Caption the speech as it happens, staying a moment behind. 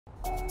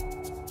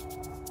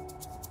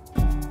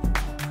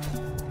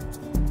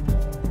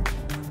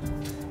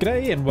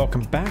G'day and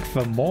welcome back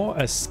for more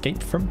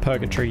Escape from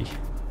Purgatory.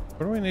 What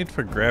do we need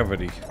for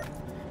gravity?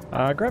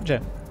 Grav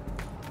gen.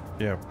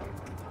 Yeah.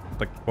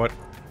 Like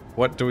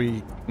what do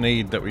we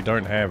need that we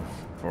don't have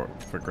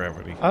for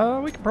gravity?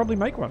 We could probably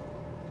make one.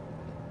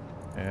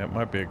 Yeah, it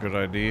might be a good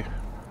idea.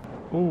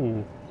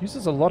 Ooh,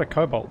 uses a lot of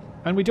cobalt.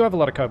 And we do have a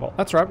lot of cobalt.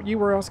 That's right, you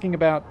were asking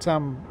about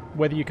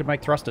whether you could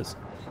make thrusters.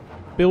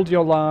 Build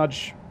your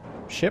large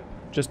ship,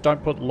 just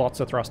don't put lots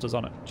of thrusters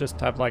on it.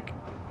 Just have like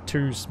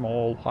 2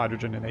 small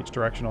hydrogen in each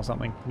direction or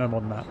something. No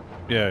more than that.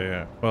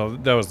 Yeah. Well,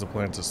 that was the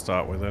plan to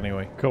start with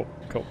anyway. Cool.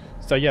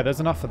 So yeah, there's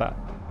enough for that.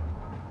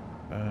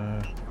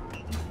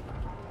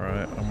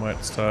 Right, I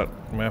might start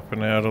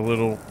mapping out a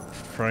little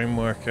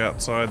framework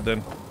outside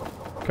then.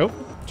 Cool. Do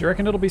you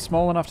reckon it'll be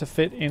small enough to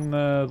fit in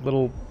the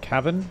little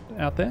cavern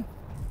out there?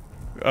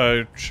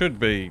 It should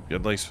be,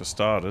 at least for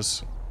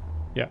starters.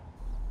 Yeah.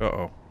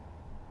 Uh-oh.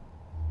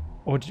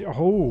 Or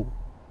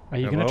are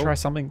you going to try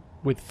something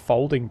with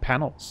folding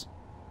panels?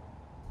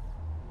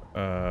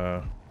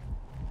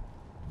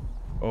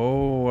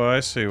 Oh, I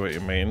see what you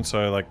mean.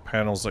 So, like,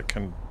 panels that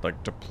can,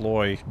 like,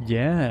 deploy.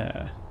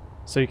 Yeah.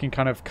 So you can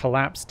kind of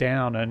collapse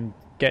down and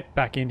get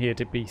back in here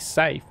to be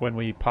safe when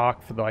we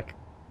park for, like,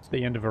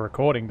 the end of a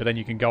recording, but then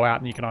you can go out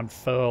and you can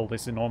unfurl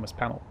this enormous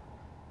panel.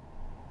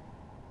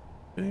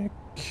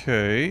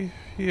 Okay.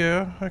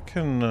 Yeah, I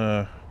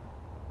can,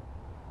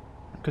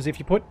 Because if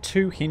you put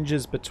 2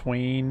 hinges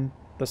between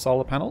the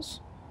solar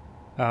panels,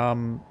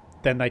 then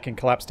they can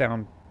collapse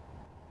down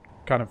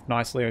kind of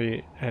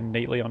nicely and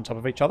neatly on top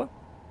of each other.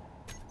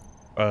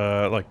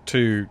 like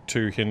two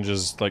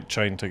hinges like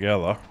chained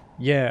together.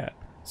 Yeah.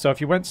 So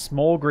if you went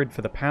small grid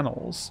for the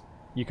panels,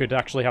 you could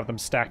actually have them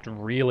stacked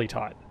really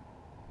tight.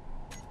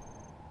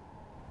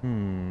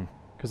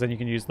 Because then you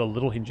can use the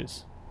little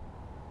hinges.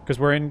 Because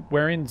we're in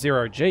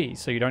 0G,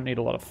 so you don't need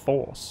a lot of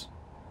force.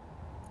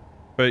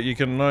 But you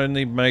can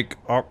only make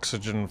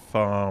oxygen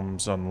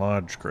farms on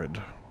large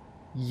grid.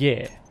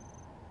 Yeah.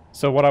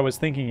 So what I was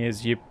thinking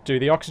is you do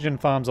the oxygen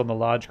farms on the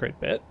large grid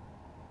bit,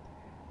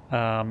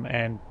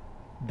 and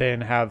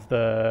then have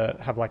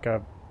like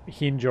a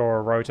hinge or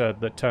a rotor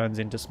that turns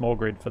into small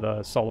grid for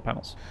the solar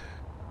panels.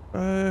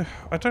 I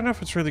don't know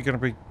if it's really going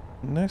to be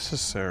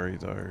necessary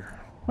though.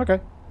 Okay.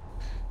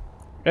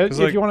 If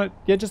like, you want to,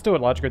 yeah, just do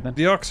it large grid then.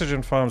 The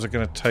oxygen farms are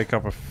going to take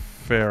up a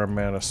fair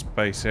amount of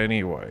space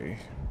anyway.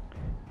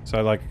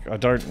 So like, I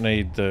don't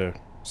need the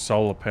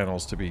solar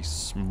panels to be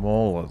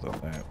smaller than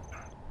that.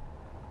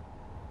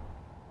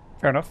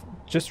 Fair enough.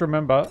 Just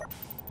remember,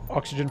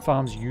 oxygen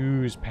farms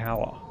use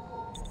power.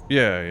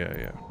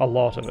 Yeah. A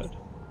lot of it.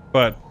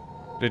 But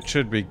it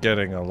should be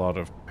getting a lot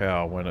of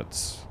power when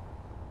it's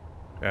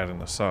out in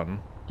the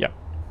sun. Yep.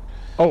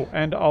 Oh,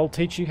 and I'll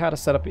teach you how to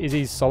set up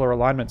Izzy's solar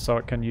alignment so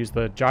it can use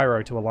the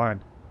gyro to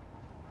align.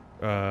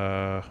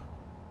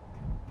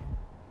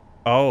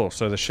 Oh,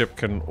 so the ship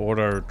can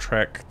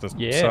auto-track the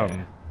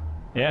sun.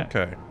 Yeah.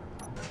 Okay.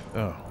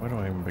 Oh, where do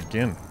I even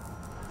begin?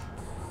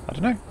 I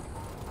don't know.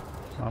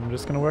 I'm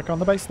just going to work on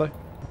the base, though.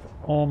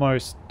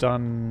 Almost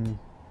done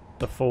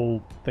the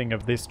full thing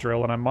of this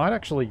drill, and I might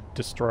actually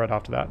destroy it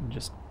after that and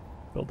just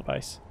build the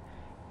base.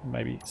 And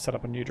maybe set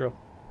up a new drill.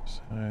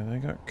 So they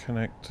got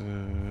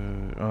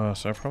connected... Oh,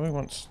 so I probably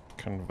want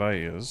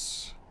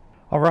conveyors.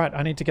 Alright,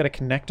 I need to get a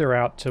connector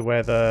out to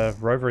where the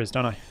rover is,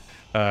 don't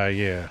I?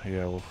 Yeah,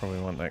 we'll probably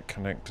want that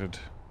connected.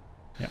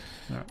 Yeah,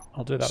 alright.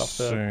 I'll do that off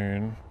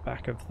soon. The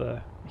back of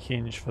the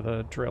hinge for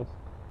the drill.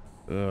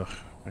 Ugh,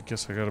 I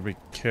guess I gotta be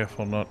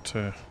careful not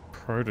to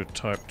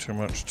prototype too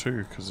much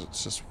too, because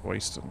it's just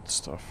wasting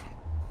stuff.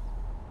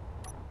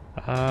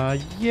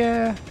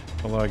 Yeah.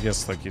 Although I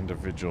guess like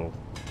individual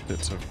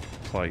bits of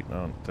plate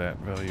aren't that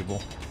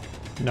valuable.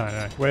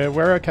 No,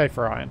 we're okay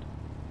for iron.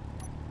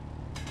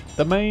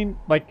 The main,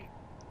 like,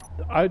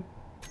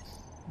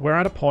 we're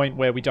at a point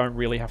where we don't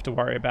really have to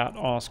worry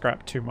about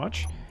scrap too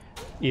much.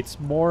 It's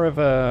more of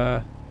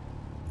a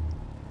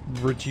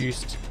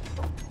reduced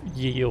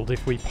yield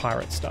if we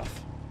pirate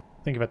stuff.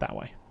 Think of it that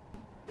way.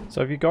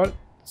 So have you got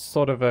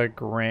sort of a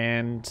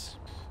grand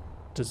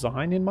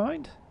design in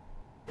mind?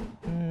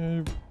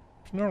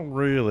 Not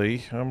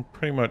really. I'm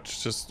pretty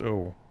much just...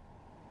 Oh.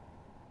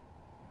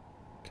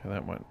 Okay,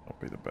 that might not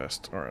be the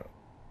best. Alright.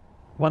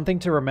 One thing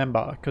to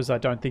remember, because I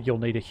don't think you'll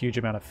need a huge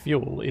amount of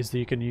fuel, is that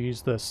you can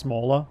use the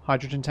smaller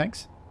hydrogen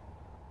tanks.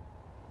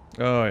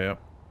 Oh, yeah.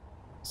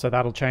 So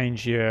that'll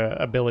change your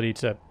ability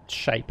to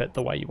shape it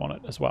the way you want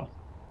it as well.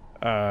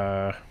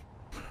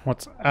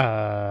 What's,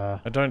 I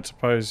don't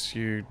suppose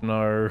you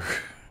know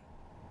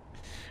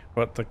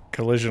what the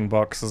collision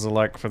boxes are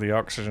like for the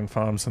oxygen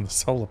farms and the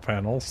solar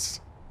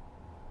panels.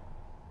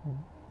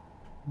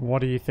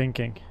 What are you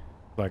thinking?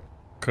 Like,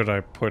 could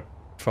I put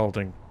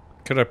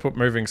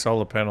moving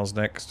solar panels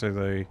next to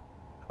the...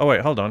 Oh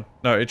wait, hold on.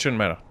 No, it shouldn't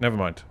matter. Never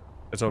mind.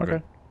 It's all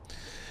good.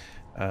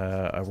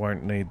 I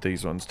won't need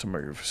these ones to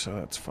move, so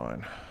that's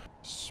fine.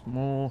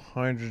 Small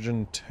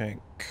hydrogen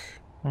tank.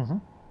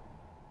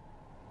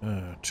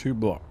 2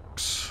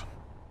 blocks.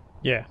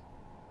 Yeah.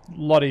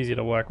 A lot easier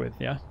to work with,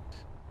 yeah?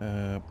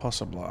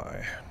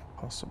 Possibly.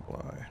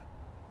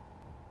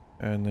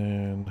 And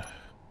then...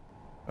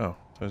 Oh,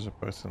 those are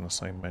both in the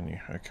same menu.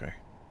 Okay.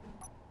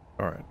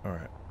 Alright,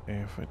 alright.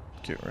 If I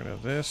get rid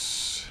of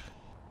this...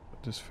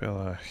 Put this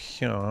fella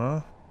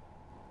here...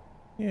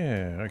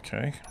 Yeah,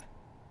 okay.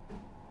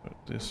 Put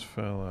this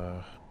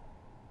fella...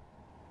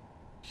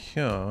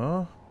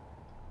 Here...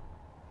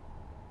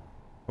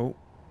 Oh.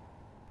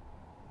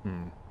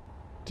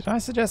 Did I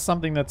suggest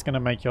something that's going to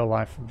make your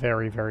life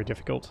very, very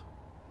difficult?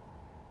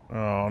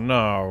 Oh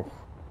no.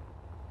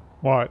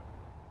 What?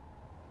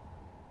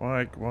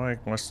 Why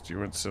must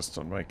you insist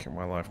on making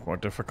my life more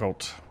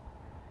difficult?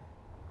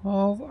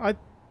 Well, I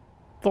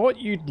thought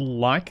you'd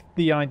like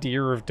the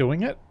idea of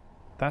doing it.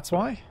 That's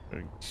why.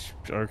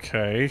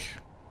 Okay.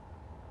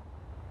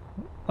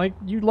 Like,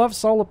 you love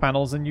solar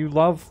panels and you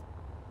love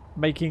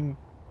making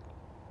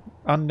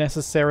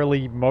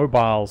unnecessarily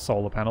mobile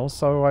solar panels,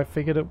 so I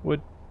figured it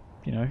would,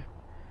 you know,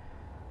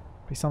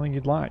 be something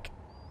you'd like.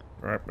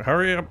 Right,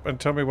 hurry up and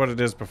tell me what it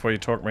is before you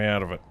talk me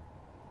out of it.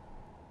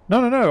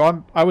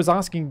 No. I was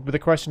asking the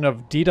question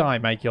of, did I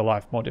make your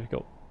life more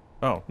difficult?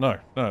 Oh, no,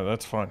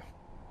 that's fine.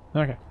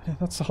 Okay,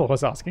 that's all I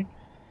was asking.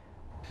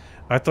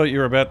 I thought you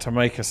were about to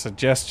make a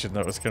suggestion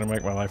that was going to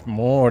make my life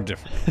more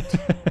difficult.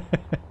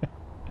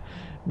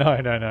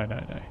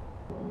 No.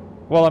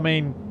 Well, I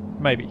mean,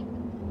 maybe.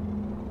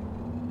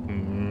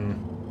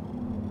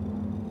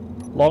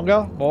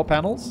 Longer? More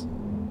panels?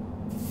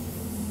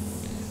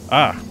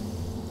 Ah,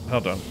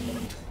 hold on.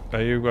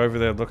 Are you over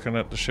there looking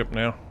at the ship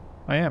now?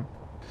 I am.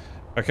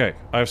 Okay,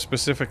 I've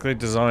specifically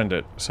designed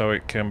it so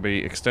it can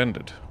be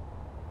extended.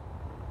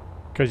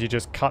 Because you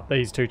just cut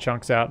these two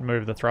chunks out and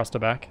move the thruster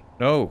back?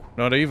 No,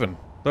 not even.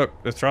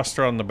 Look, the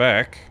thruster on the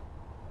back.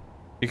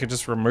 You can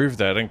just remove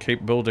that and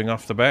keep building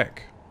off the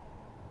back.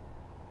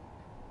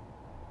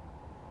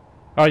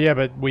 Oh yeah,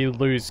 but we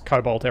lose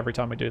cobalt every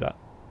time we do that.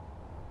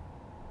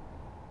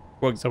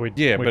 Well, So we'd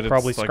but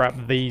probably it's scrap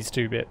like, these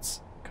two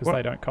bits, because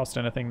they don't cost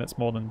anything that's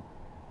more than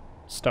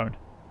stone.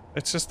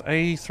 it's just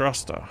a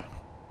thruster.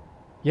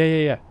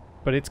 Yeah.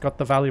 But it's got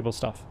the valuable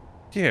stuff.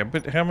 Yeah,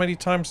 but how many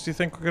times do you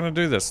think we're going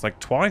to do this? Like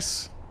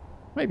twice?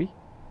 Maybe.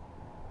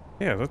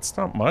 Yeah, that's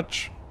not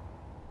much.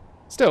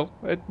 Still,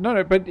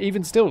 no, but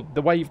even still,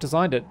 the way you've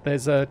designed it,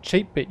 there's a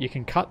cheap bit you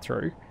can cut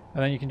through,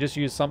 and then you can just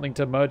use something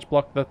to merge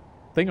block the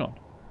thing on.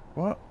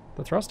 What?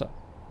 The thruster.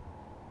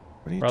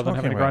 What are you Rather than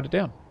talking having to about? grind it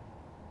down.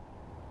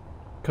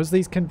 Because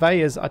these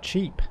conveyors are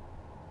cheap.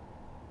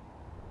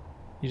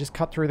 You just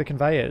cut through the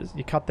conveyors,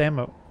 you cut them,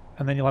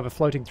 and then you'll have a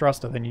floating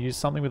thruster. Then you use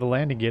something with a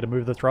landing gear to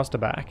move the thruster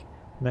back,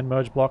 and then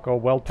merge block or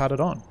weld pad it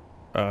on.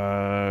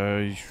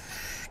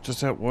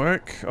 Does that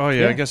work? Oh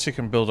yeah, I guess you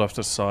can build off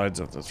the sides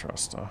of the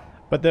thruster.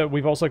 But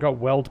we've also got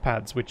weld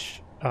pads,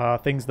 which are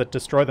things that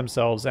destroy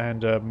themselves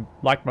and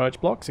like merge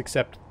blocks,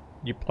 except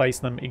you place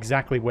them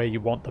exactly where you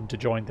want them to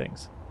join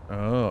things.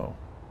 Oh.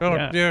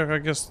 Yeah, I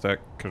guess that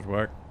could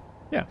work.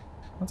 Yeah,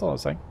 that's all I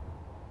was saying.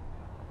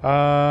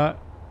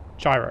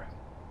 Gyro.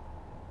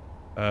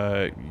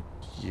 Yeah.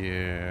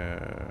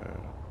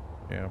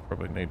 Yeah, I'll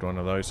probably need one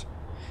of those.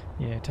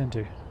 Yeah, tend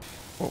to.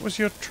 What was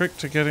your trick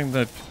to getting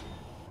the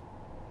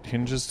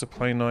hinges to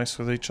play nice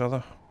with each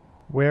other?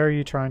 Where are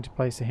you trying to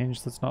place a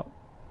hinge that's not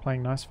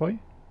playing nice for you?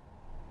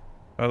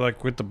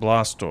 Like with the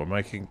blast door,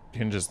 making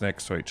hinges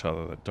next to each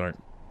other that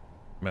don't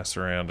mess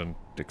around and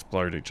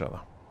explode each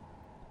other.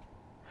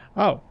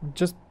 Oh,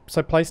 just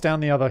so place down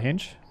the other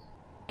hinge.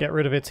 Get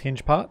rid of its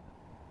hinge part.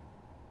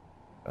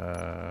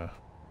 Oh,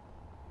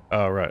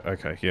 right,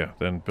 okay, yeah.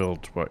 Then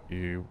build what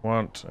you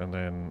want, and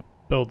then...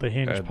 Build the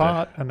hinge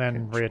part, and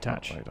then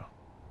reattach. Later.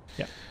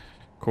 Yeah.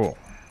 Cool.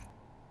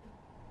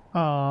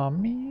 Aw,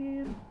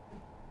 man.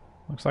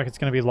 Looks like it's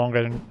going to be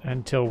longer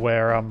until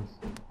we're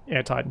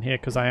airtight in here,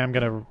 because I am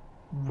going to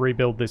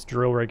rebuild this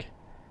drill rig.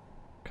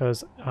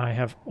 Because I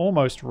have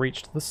almost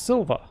reached the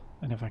silver.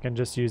 And if I can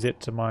just use it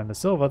to mine the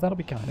silver, that'll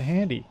be kind of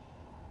handy.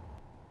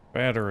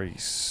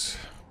 Batteries.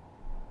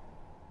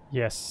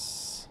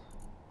 Yes.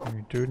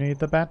 You do need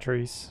the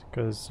batteries,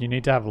 because you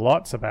need to have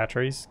lots of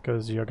batteries,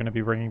 because you're going to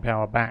be bringing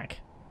power back.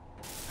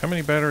 How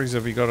many batteries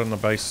have you got on the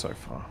base so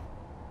far?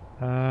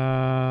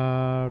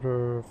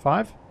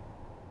 5?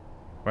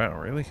 Wow,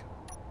 really?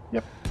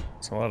 Yep.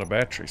 It's a lot of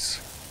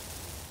batteries.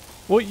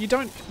 Well, you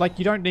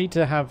don't need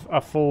to have a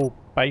full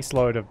base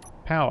load of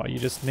power. You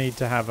just need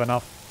to have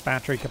enough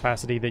battery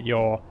capacity that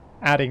you're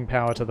adding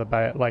power to the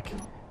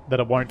that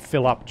it won't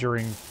fill up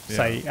during,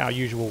 say, our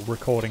usual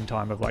recording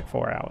time of like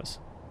 4 hours.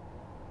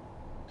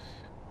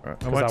 Right,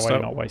 Because that way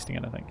you're not wasting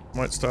anything.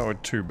 Might start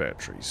with 2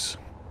 batteries.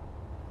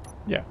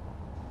 Yeah.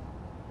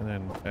 And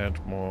then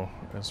add more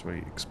as we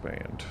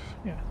expand.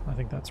 Yeah, I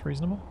think that's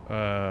reasonable.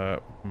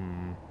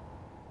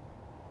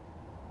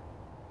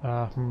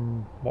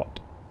 What?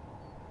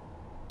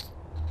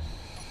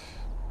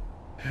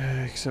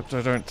 Except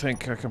I don't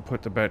think I can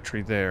put the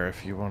battery there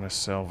if you want to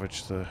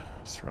salvage the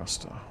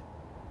thruster.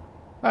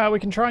 We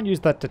can try and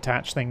use that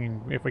detach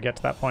thing if we get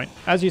to that point.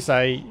 As you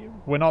say,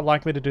 we're not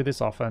likely to do this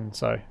often,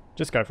 so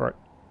just go for it.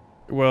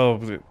 Well,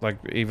 like,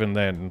 even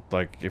then,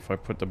 like, if I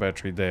put the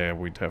battery there,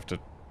 we'd have to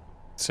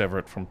sever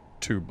it from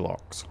 2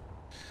 blocks.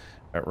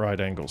 at right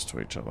angles to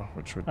each other,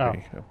 which would be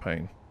a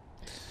pain.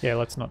 Yeah,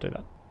 let's not do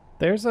that.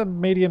 There's a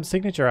medium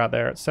signature out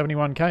there at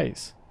 71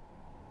 Ks.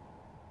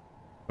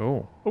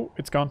 Oh. Oh,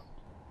 it's gone.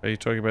 Are you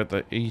talking about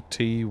the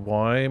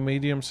ETY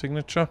medium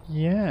signature?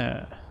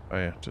 Yeah. Oh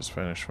yeah, just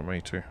vanished for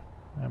me too.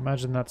 I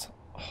imagine that's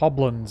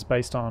Hoblins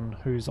based on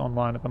who's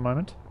online at the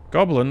moment.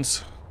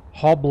 Goblins?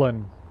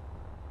 Hoblin.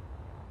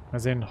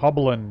 As in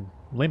Hoblin.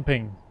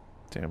 Limping.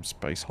 Damn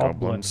space Hoblin.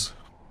 goblins.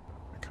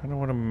 I kind of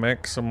want to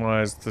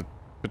maximize the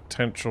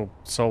potential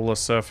solar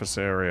surface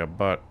area,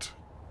 but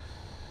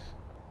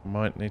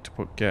might need to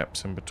put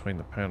gaps in between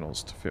the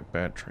panels to fit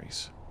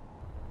batteries.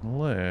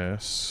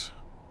 Unless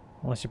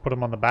you put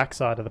them on the back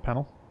side of the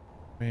panel.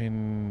 I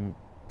mean,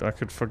 I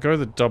could forgo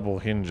the double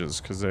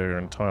hinges because they're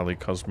entirely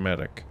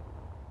cosmetic.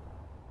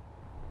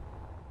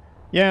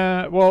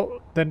 Yeah,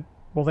 well, they're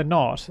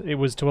not. It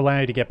was to allow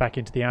you to get back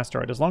into the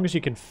asteroid. As long as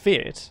you can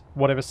fit,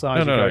 whatever size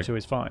you go to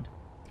is fine.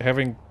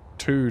 Having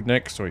two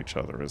next to each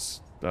other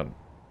is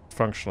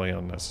functionally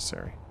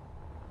unnecessary.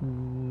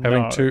 No.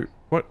 Having two...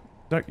 What?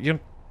 No, you...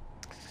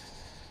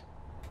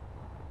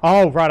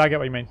 Oh, right, I get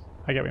what you mean.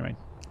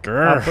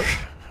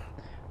 Grr.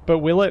 But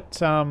will it,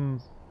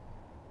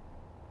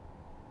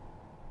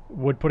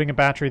 would putting a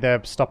battery there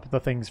stop the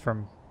things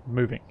from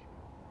moving?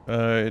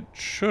 It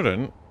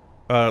shouldn't.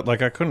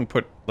 Like, I couldn't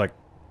put, like,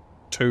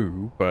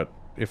 two, but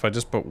if I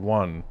just put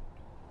one,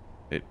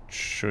 it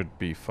should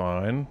be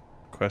fine.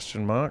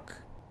 Question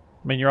mark.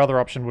 I mean, your other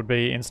option would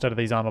be, instead of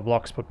these armor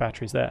blocks, put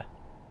batteries there.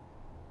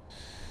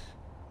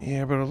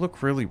 Yeah, but it'll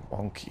look really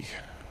wonky.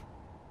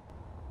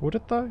 Would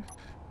it, though?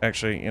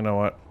 Actually, you know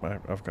what?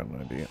 I've got an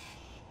idea.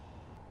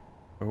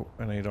 Oh,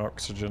 I need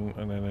oxygen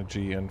and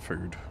energy and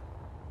food.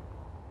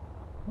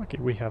 Okay,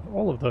 we have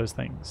all of those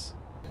things.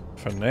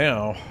 For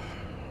now.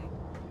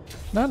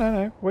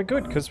 No. We're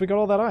good, because we got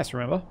all that ice,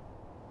 remember?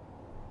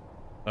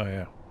 Oh,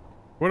 yeah.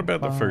 What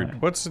about the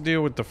food? What's the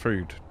deal with the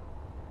food?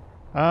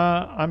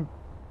 I'm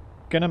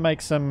gonna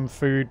make some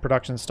food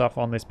production stuff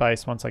on this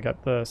base once I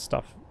get the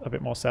stuff a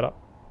bit more set up.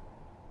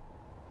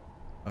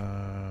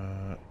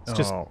 It's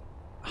just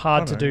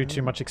hard to do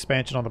too much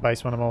expansion on the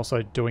base when I'm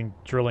also doing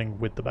drilling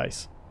with the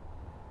base.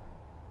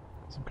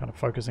 So I'm kind of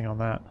focusing on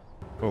that.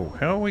 Oh,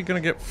 how are we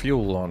going to get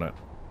fuel on it?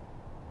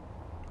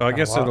 Oh, I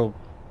guess it'll...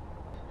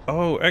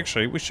 Oh,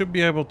 actually, we should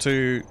be able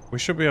to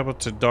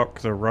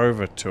dock the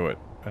rover to it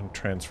and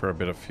transfer a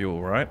bit of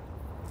fuel, right?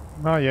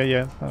 Oh,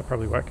 yeah, that'll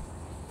probably work.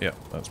 Yeah,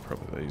 that's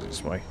probably the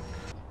easiest way.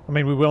 I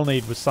mean, we will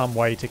need some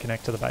way to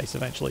connect to the base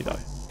eventually, though.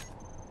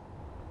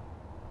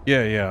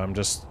 Yeah, I'm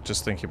just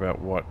thinking about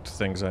what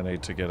things I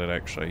need to get it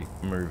actually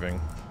moving.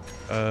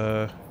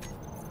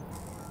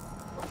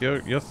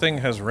 Your thing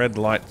has red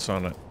lights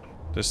on it.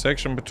 The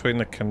section between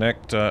the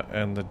connector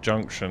and the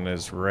junction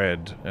is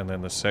red, and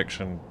then the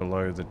section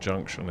below the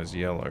junction is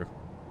yellow.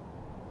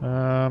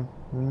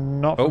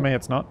 Not for me,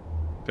 it's not.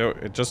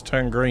 It just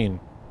turned green.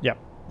 Yep.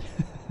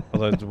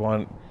 Although the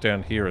one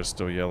down here is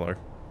still yellow.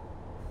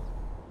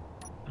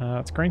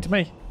 It's green to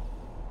me.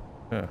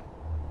 Yeah.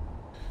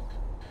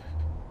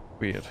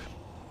 Weird.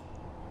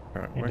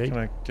 Alright, where can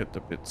I get the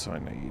bits I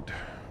need?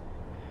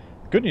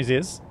 Good news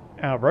is,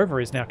 our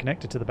rover is now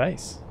connected to the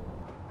base.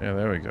 Yeah,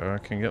 there we go. I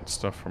can get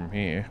stuff from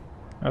here.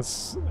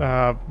 That's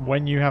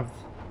when you have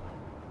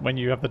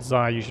the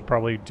desire, you should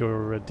probably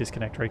do a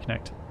disconnect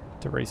reconnect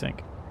to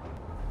resync.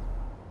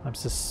 I'm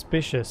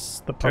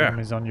suspicious the problem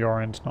is on your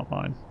end, not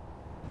mine.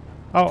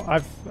 Oh,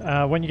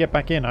 I've when you get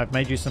back in, I've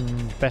made you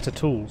some better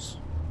tools.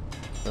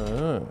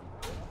 Because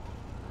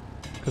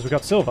we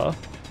got silver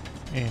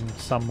in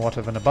somewhat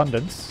of an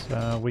abundance,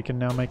 we can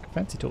now make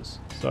fancy tools.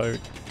 So,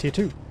 tier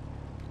 2.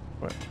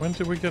 Wait, when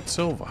did we get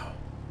silver?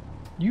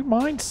 You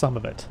mined some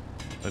of it.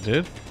 I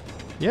did?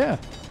 Yeah.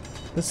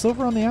 There's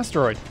silver on the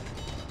asteroid.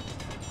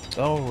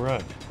 Oh,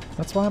 right.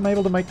 That's why I'm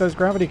able to make those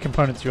gravity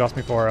components you asked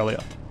me for earlier.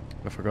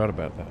 I forgot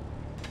about that.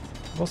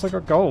 I've also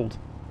got gold,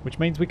 which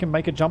means we can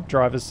make a jump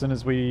drive as soon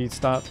as we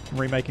start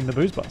remaking the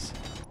booze bus.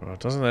 Well,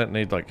 doesn't that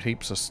need, like,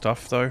 heaps of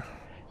stuff, though?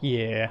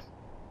 Yeah.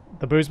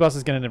 The booze bus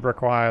is going to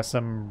require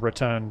some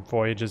return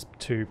voyages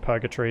to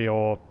Purgatory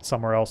or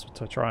somewhere else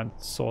to try and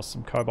source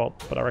some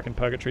cobalt, but I reckon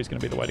Purgatory is going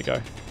to be the way to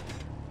go,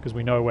 because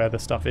we know where the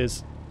stuff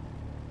is.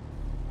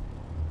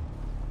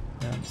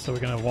 So we're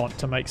going to want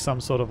to make some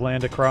sort of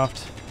lander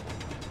craft.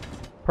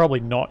 Probably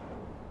not.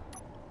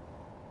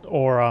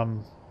 Or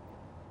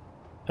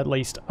at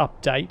least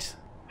update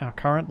our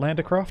current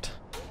lander craft.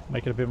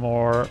 Make it a bit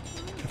more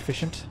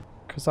efficient.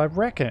 Because I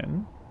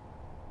reckon,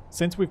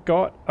 since we've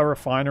got a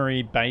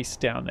refinery base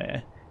down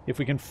there, if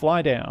we can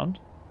fly down,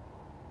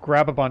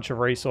 grab a bunch of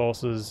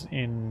resources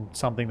in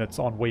something that's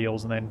on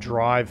wheels, and then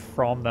drive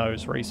from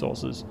those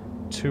resources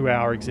to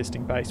our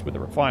existing base with the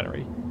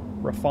refinery,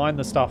 refine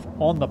the stuff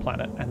on the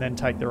planet, and then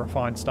take the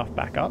refined stuff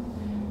back up,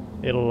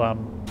 it'll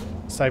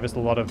save us a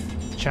lot of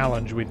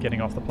challenge with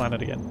getting off the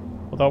planet again.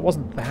 Although it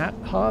wasn't that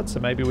hard, so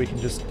maybe we can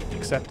just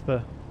accept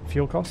the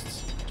fuel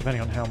costs,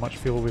 depending on how much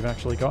fuel we've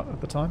actually got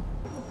at the time.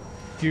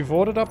 You've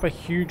ordered up a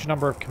huge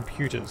number of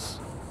computers.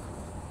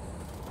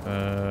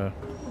 How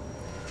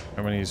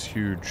many is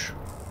huge?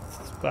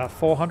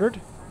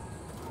 400.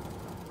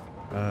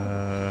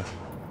 I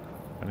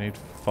need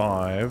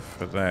 5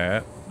 for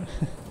that.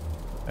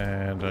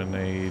 And I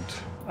need...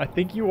 I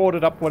think you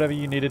ordered up whatever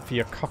you needed for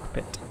your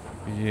cockpit.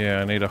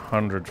 Yeah, I need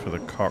 100 for the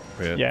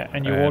cockpit. Yeah,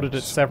 and you ordered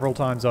it several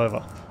times over.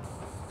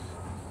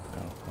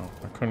 Oh, well,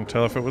 I couldn't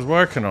tell if it was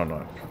working or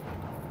not.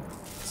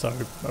 So,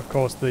 of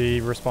course,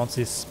 the response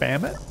is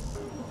spam it.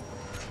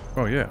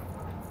 Oh, yeah.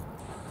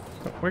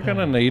 But we're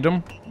gonna need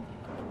them.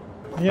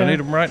 Yeah. I need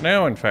them right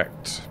now, in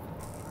fact.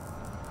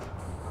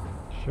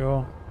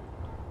 Sure.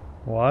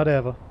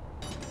 Whatever.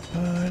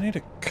 I need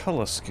a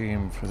color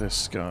scheme for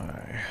this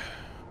guy.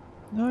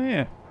 Oh,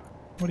 yeah.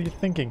 What are you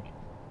thinking?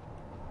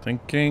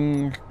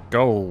 Thinking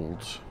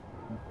gold.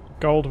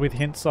 Gold with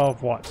hints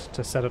of what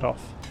to set it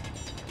off?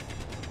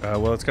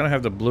 Well, it's going to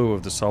have the blue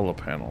of the solar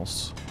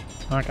panels.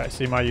 Okay,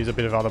 so you might use a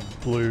bit of other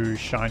blue,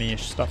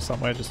 shiny-ish stuff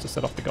somewhere just to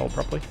set off the gold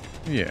properly.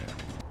 Yeah.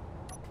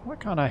 Why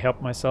can't I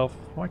help myself?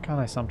 Why can't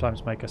I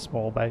sometimes make a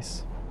small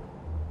base?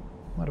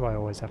 Why do I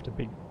always have to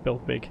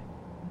build big?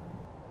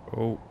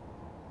 Oh.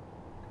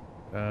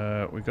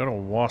 We got a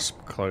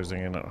wasp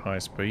closing in at high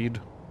speed.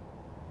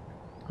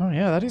 Oh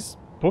yeah, that is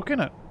booking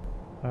it.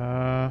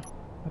 I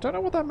don't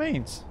know what that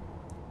means.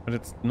 But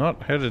it's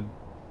not headed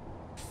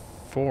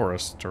for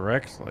us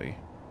directly.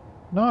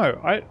 No,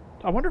 I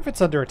wonder if it's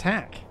under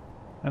attack.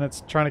 And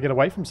it's trying to get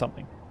away from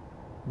something.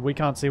 We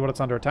can't see what it's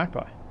under attack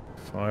by.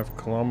 5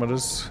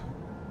 kilometers.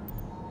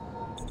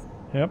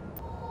 Yep.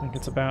 I think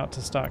it's about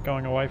to start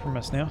going away from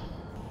us now.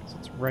 So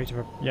it's rate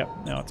of... Yep,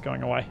 now it's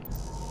going away.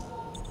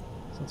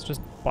 So it's just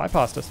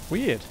bypassed us.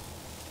 Weird.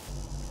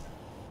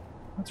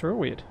 That's real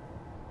weird.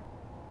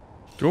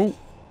 Oh!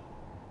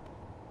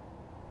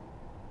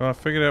 Well, I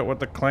figured out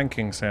what the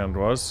clanking sound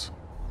was.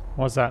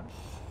 What's that?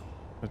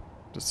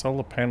 The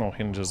solar panel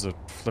hinges are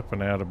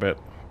flipping out a bit.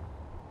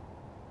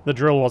 The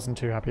drill wasn't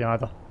too happy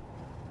either.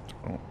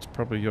 Oh, it's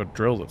probably your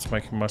drill that's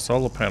making my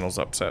solar panels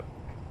upset.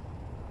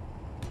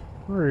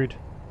 Rude.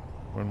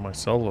 When my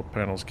solar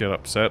panels get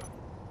upset,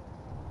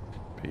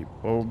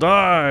 people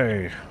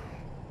die!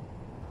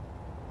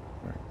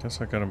 I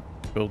guess I gotta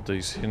build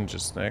these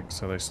hinges next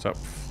so they stop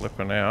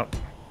flipping out.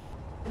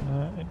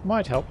 It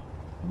might help.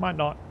 It might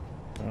not.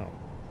 Oh,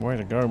 way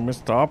to go,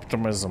 Mr.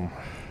 Optimism.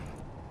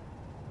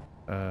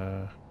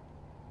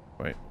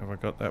 Wait, have I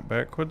got that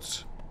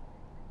backwards?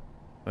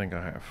 I think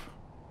I have.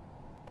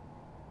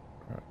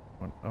 Right,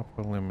 one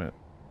upper limit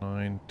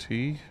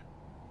 90.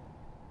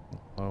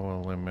 Lower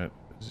limit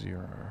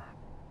 0.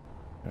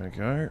 There we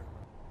go.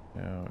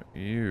 Now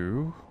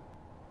you...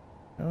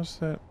 How's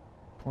that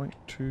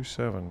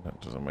 0.27?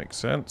 That doesn't make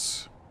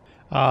sense.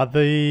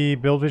 The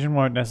build vision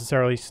won't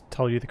necessarily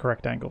tell you the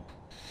correct angle.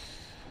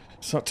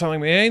 It's not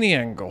telling me any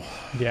angle.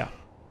 Yeah.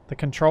 The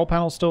control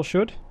panel still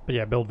should, but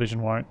yeah, build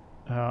vision won't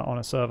on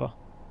a server.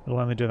 It'll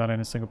only do that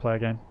in a single player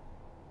game,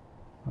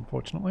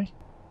 unfortunately.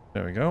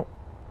 There we go.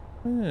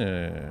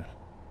 Yeah.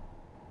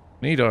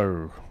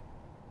 Neato.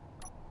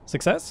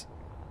 Success?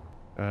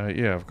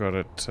 Yeah, I've got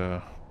it,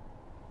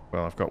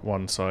 well, I've got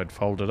one side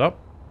folded up.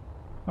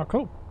 Oh,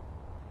 cool.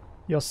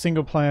 Your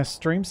single player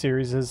stream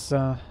series has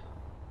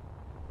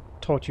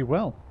taught you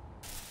well.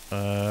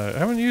 I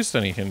haven't used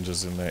any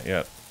hinges in that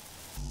yet.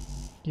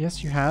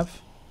 Yes, you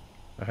have.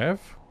 I have?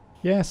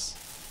 Yes.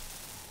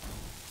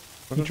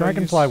 What The did I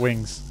dragonfly use?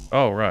 wings.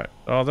 Oh, right.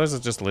 Oh, those are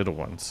just little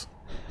ones.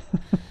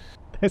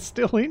 They're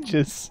still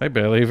hinges. They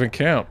barely even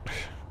count.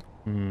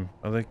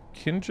 Are the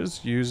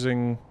hinges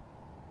using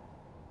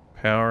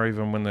power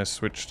even when they're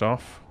switched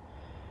off?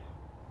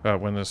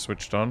 When they're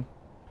switched on?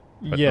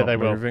 But Yeah, not they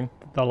moving?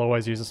 will. They'll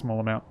always use a small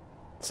amount.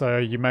 So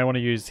you may want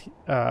to use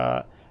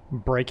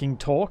braking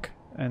torque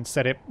and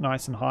set it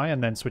nice and high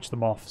and then switch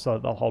them off so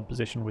that they'll hold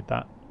position with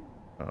that.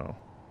 Oh.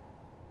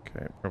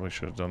 Okay, probably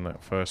should have done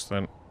that first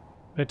then.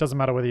 It doesn't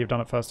matter whether you've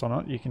done it first or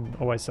not. You can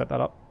always set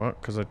that up. What?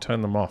 Because I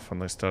turned them off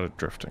and they started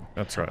drifting.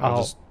 That's right.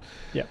 Oh,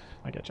 yeah,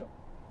 I get you.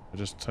 I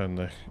just turned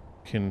the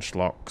hinge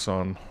locks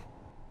on.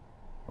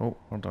 Oh,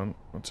 hold on.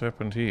 What's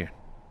happened here?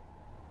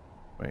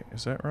 Wait,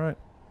 is that right?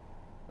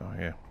 Oh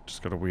yeah,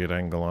 just got a weird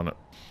angle on it.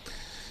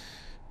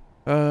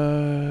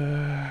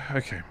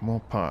 Okay, more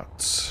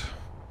parts.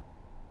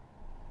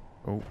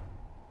 Oh.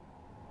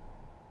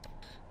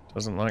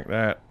 Doesn't like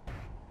that.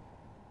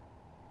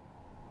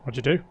 What'd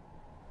you do?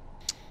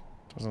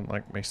 Doesn't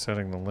like me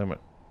setting the limit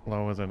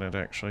lower than it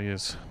actually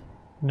is.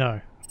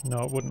 No,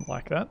 it wouldn't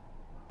like that.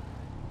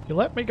 You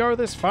let me go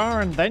this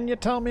far and then you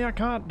tell me I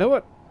can't do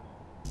it.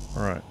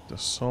 Alright, the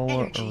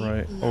solar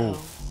array. Low.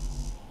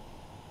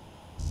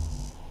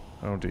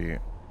 Oh dear.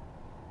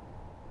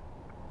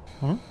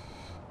 Hmm?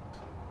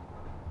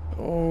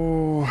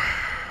 Oh,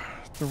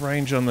 the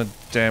range on the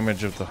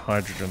damage of the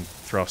hydrogen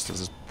thrusters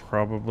is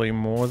probably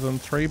more than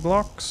 3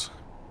 blocks.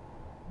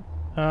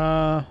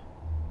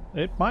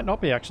 It might not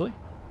be actually.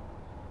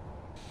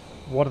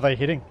 What are they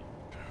hitting?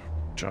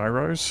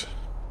 Gyros?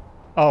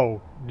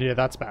 Oh, yeah,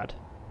 that's bad.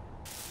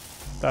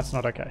 That's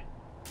not okay.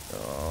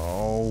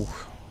 Oh.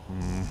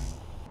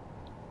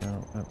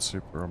 No, that's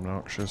super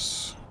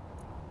obnoxious.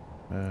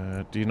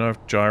 Do you know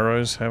if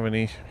gyros have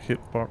any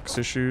hitbox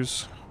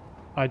issues?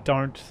 I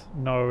don't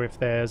know if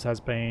theirs has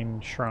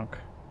been shrunk.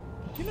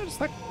 Do you notice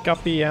that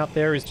guppy out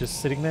there is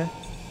just sitting there?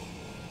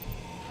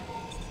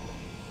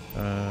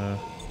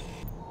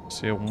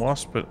 See a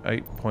wasp at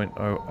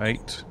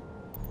 8.08.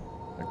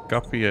 A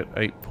guppy at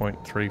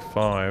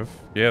 8.35.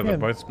 Yeah, they're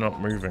both not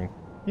moving.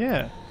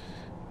 Yeah.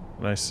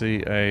 And I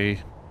see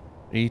a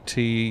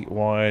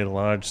ETY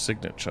large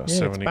signature, Yeah,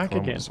 70 back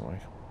kilometers again. away.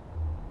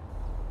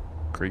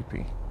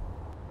 Creepy.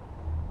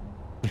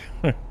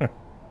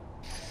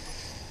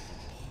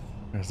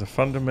 There's a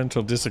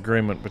fundamental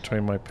disagreement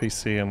between my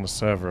PC and the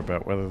server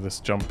about whether this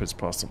jump is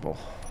possible.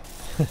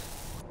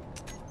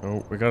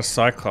 Oh, we got a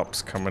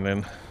Cyclops coming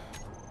in.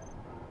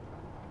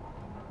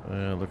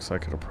 Looks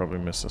like it'll probably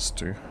miss us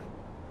too.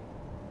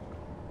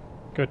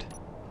 Good.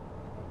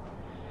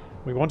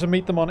 We want to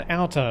meet them on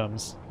our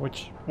terms,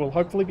 which will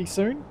hopefully be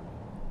soon.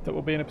 That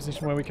we'll be in a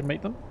position where we can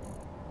meet them.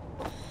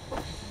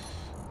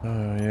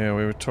 Yeah,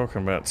 we were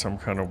talking about some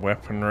kind of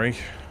weaponry.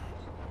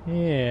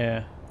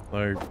 Yeah.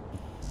 Though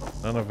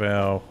none of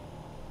our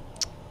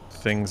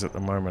things at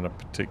the moment are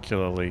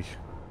particularly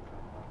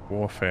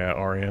warfare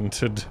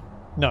oriented.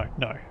 No,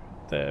 no.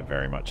 They're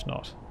very much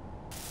not.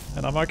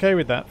 And I'm okay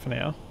with that for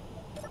now.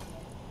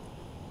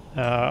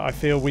 I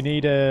feel we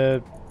need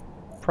a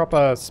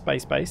proper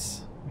space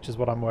base, which is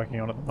what I'm working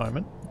on at the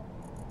moment.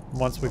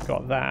 Once we've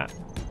got that,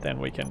 then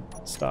we can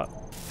start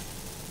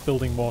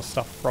building more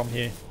stuff from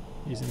here,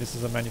 using this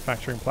as a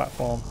manufacturing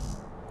platform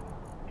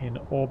in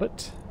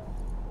orbit.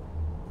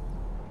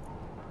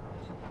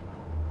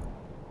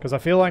 Because I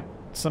feel like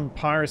some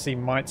piracy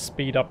might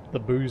speed up the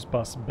booze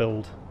bus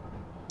build.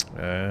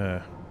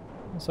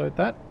 So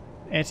that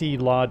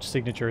anti-large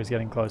signature is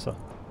getting closer.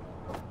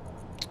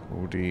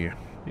 Oh dear.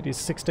 It is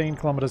 16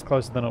 kilometers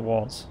closer than it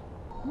was.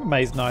 I'm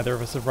amazed neither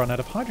of us have run out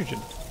of hydrogen.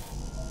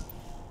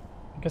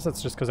 I guess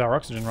that's just because our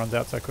oxygen runs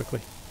out so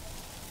quickly.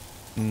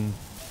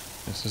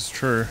 This is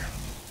true.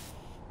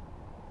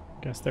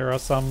 Guess there are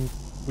some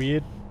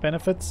weird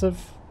benefits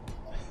of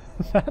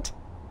that.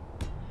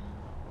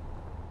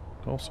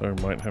 Also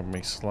might have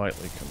me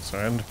slightly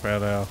concerned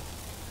about our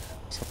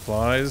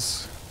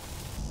supplies.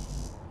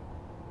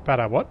 About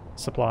our what?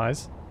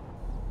 Supplies.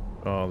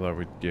 Oh, though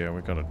we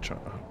got a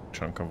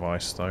chunk of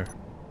ice though.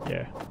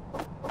 Yeah.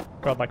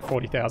 Got like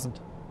 40,000.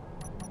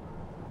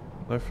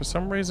 Though for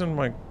some reason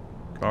my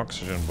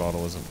oxygen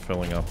bottle isn't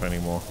filling up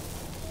anymore.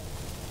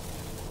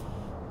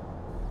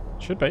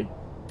 Should be.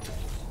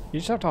 You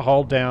just have to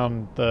hold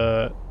down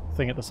the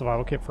thing at the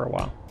survival kit for a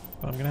while.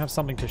 But I'm going to have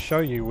something to show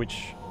you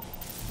which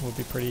will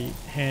be pretty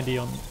handy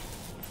on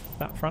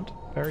that front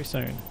very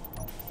soon.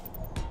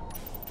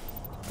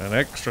 An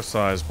extra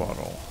size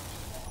bottle.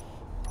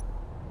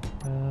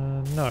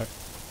 No.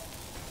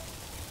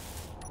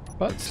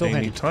 But still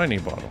Teeny handy. tiny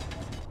bottle.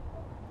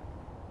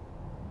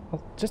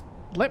 Well, just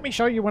let me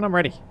show you when I'm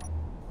ready.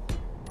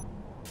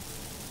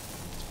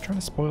 I'm trying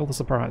to spoil the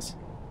surprise.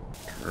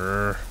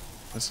 Grr.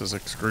 This is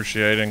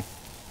excruciating.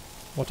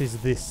 What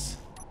is this?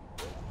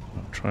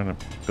 I'm trying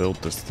to build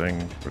this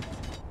thing with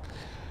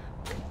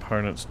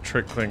components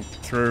trickling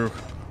through.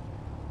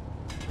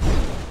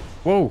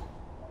 Whoa!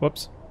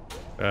 Whoops.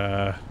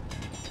 That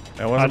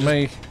wasn't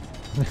me.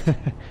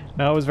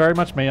 No, it was very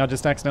much me. I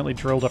just accidentally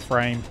drilled a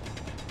frame.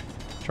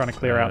 Trying to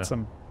clear out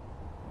some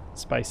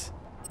space.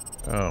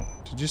 Oh.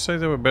 Did you say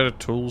there were better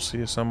tools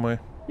here somewhere?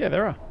 Yeah,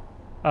 there are.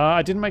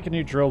 I didn't make a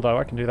new drill though.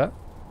 I can do that.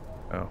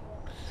 Oh.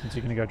 Since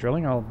you're going to go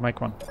drilling, I'll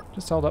make one.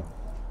 Just hold up.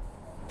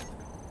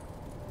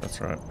 That's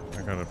right.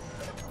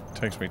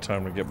 Takes me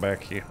time to get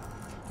back here.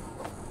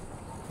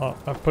 Oh,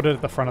 I've put it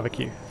at the front of the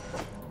queue.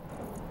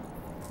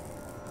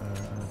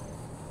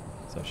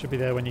 So it should be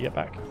there when you get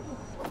back.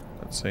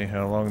 Let's see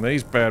how long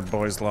these bad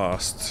boys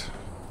last.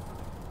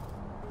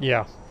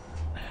 Yeah.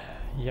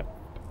 Yep.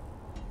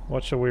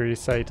 What shall we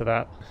say to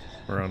that?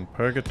 We're on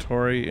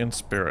Purgatory in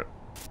spirit.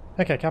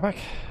 Okay, Capac.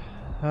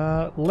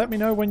 Let me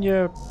know when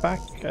you're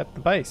back at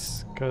the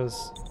base,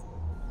 because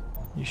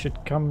you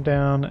should come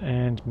down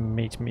and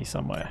meet me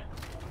somewhere.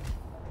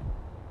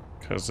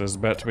 Because there's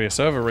about to be a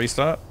server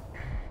restart.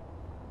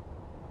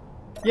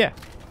 Yeah.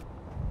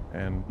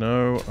 And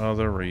no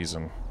other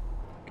reason.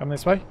 Come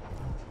this way.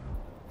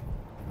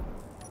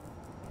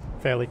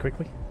 Fairly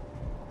quickly.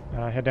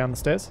 Head down the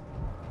stairs.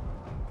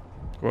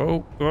 Whoa,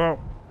 whoa,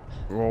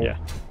 whoa. Yeah.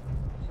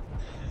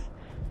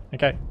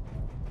 Okay.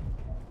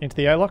 Into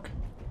the airlock.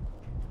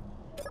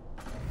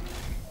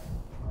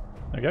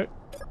 There we go.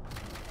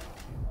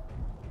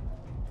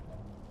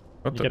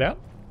 What You the? get out.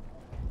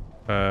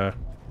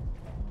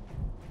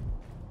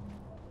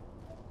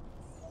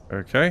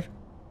 Okay.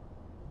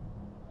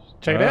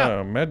 Check it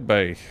out. Med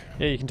bay.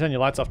 Yeah, you can turn your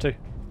lights off too.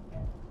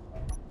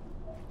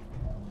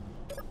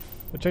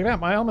 But check it out,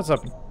 my helmet's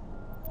open.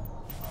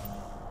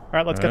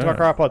 Alright, let's get to our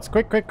cryopods.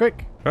 Quick, quick,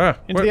 quick!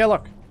 Into the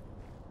airlock.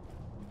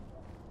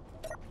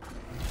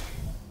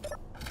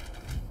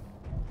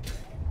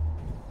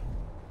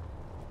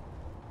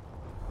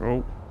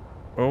 Oh.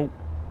 Oh.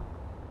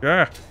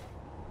 Yeah.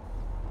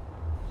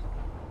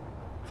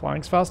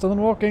 Flying's faster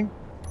than walking.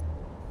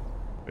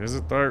 Is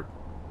it though?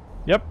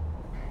 Yep.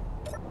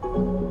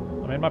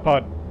 I'm in my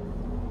pod.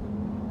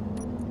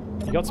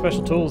 You got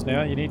special tools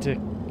now. You need to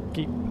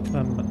keep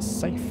them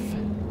safe.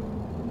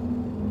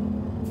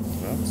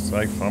 I'm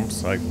safe. I'm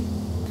safe.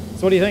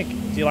 So what do you think?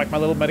 Do you like my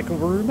little medical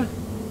room?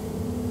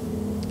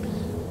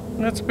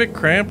 That's a bit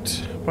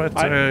cramped, but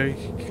I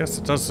guess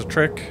it does the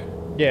trick.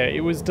 Yeah,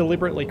 it was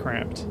deliberately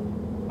cramped.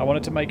 I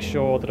wanted to make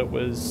sure that it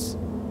was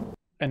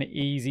an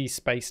easy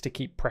space to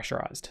keep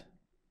pressurized.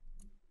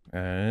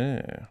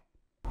 Ah.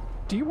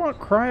 Do you want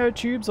cryo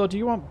tubes or do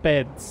you want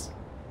beds?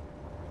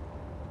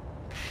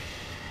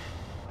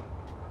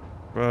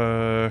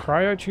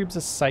 Cryo tubes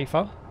are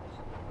safer.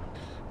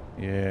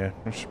 Yeah,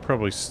 I should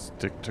probably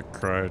stick to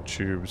cryo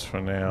tubes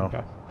for now.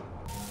 Okay.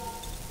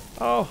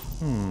 Oh.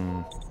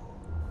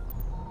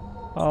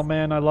 Oh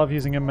man, I love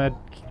using a med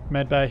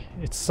bay.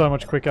 It's so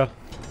much quicker.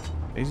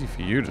 Easy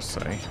for you to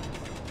say.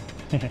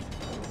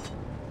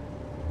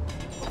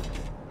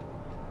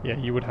 Yeah,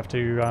 you would have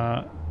to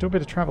do a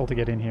bit of travel to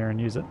get in here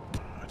and use it.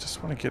 I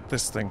just want to get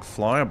this thing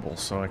flyable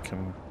so I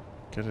can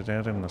get it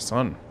out in the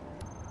sun.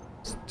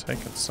 It's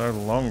taken so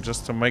long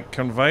just to make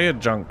conveyor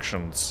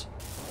junctions,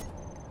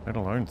 let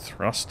alone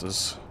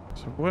thrusters.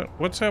 So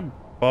what's our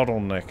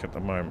bottleneck at the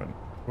moment?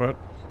 What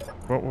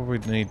would we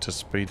need to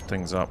speed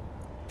things up?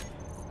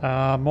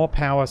 More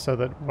power so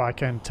that I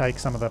can take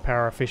some of the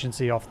power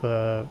efficiency off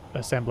the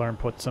assembler and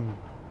put some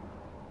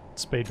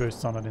speed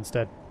boosts on it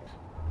instead.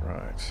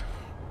 Right.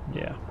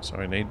 Yeah. So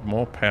we need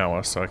more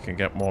power so I can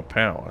get more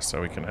power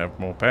so we can have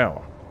more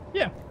power.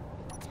 Yeah.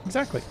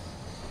 Exactly.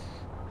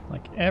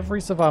 Like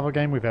every survival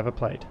game we've ever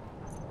played.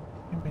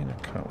 I mean, I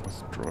can't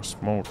withdraw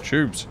small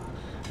tubes.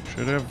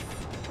 Should have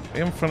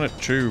infinite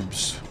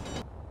tubes.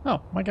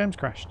 Oh, my game's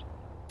crashed.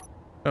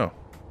 Oh.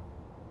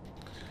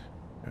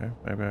 Okay,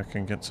 maybe I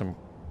can get some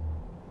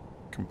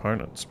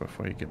components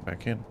before you get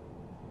back in.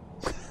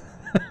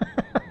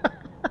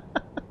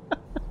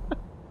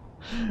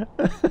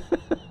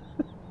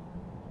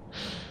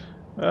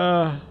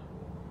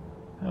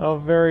 How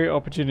very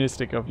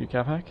opportunistic of you,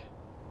 Capac.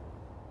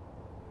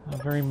 How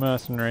very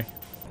mercenary.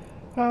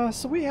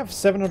 So we have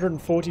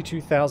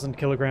 742,000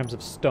 kilograms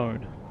of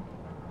stone.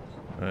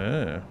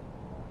 Yeah.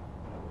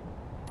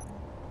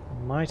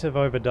 Might have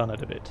overdone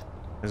it a bit.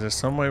 Is there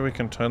some way we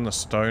can turn the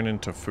stone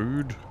into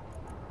food?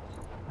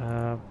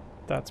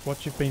 That's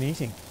what you've been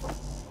eating.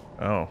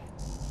 Oh.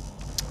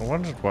 I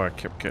wondered why I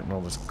kept getting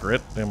all this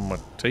grit in my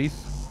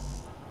teeth.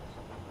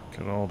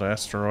 Good old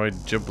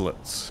asteroid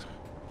giblets.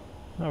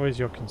 How is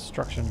your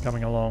construction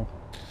coming along?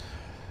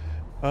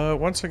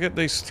 Once I get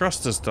these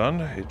thrusters done,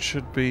 it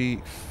should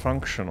be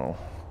functional.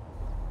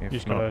 You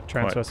just gotta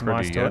transfer some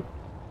ice to it.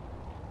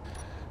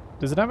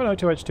 Does it have an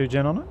O2H2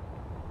 gen on it?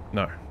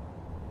 No.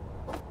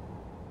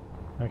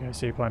 Okay,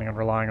 so you're planning on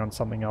relying on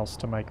something else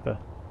to make the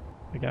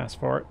gas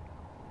for it?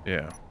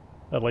 Yeah.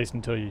 At least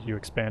until you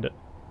expand it.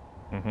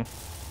 Mm-hmm.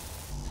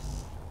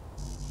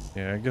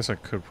 Yeah, I guess I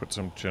could put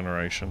some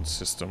generation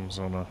systems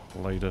on a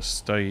later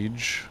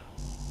stage.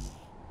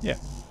 Yeah.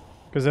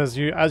 Because as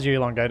you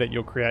elongate it,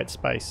 you'll create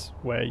space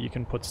where you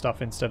can put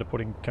stuff instead of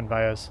putting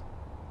conveyors.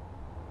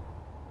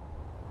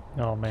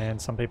 Oh man,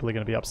 some people are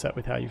going to be upset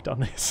with how you've done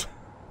this.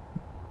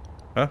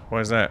 Huh? Why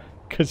is that?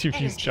 Because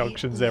you've used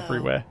junctions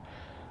everywhere.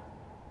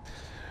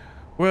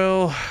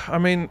 Well, I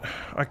mean,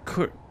 I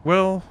could...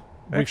 Well,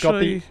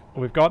 actually...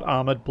 We've got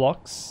armoured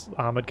blocks,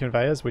 armoured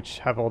conveyors, which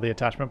have all the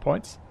attachment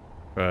points.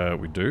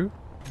 We do?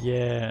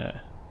 Yeah.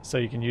 So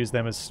you can use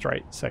them as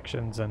straight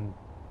sections and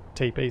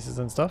T-pieces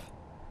and stuff.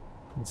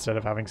 Instead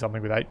of having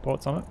something with 8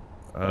 ports on it.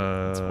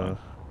 That's fine.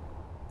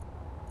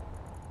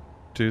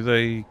 Do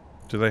they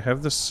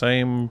have the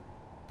same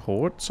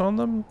ports on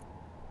them?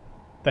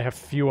 They have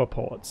fewer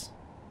ports.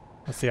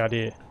 That's the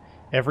idea.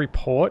 Every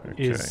port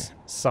is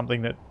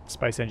something that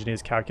Space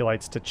Engineers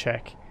calculates to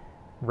check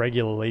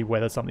regularly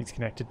whether something's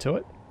connected to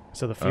it.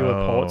 So the fewer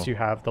ports you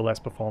have, the less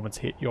performance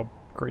hit your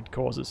grid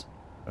causes.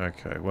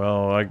 Okay,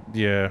 well,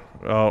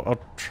 I'll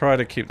try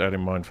to keep that in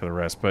mind for the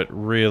rest, but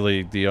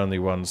really the only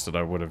ones that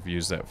I would have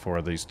used that for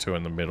are these two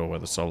in the middle where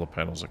the solar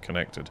panels are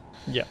connected.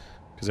 Yeah.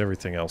 Because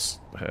everything else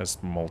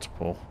has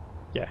multiple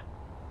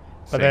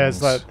But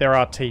there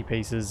are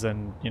T-pieces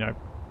and,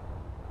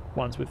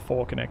 ones with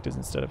 4 connectors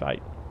instead of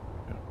 8.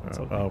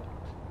 I'll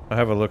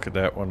have a look at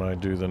that when I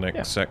do the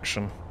next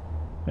section.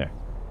 Yeah.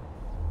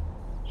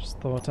 Just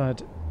thought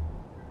I'd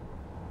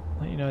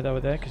let you know they were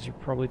there, because you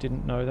probably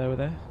didn't know they were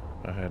there.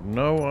 I had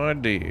no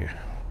idea.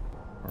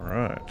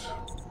 Alright.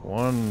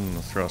 1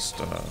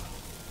 thruster.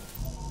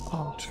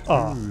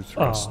 2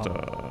 thruster.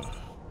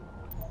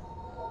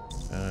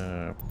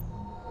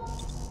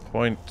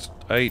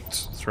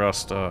 0.8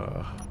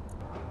 thruster.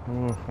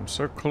 Oh, I'm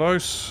so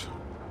close.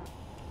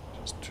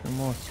 Just 2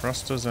 more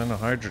thrusters and a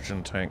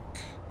hydrogen tank.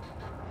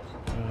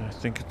 I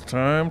think it's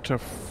time to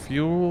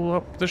fuel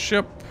up the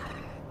ship.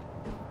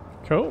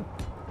 Cool.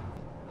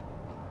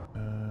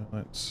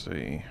 Let's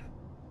see.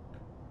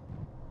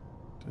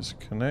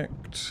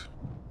 Disconnect.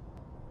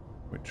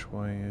 Which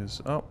way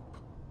is up?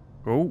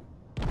 Oh.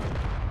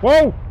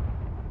 Whoa!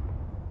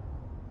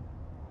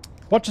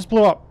 What just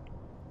blew up?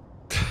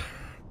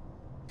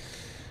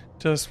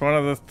 Just one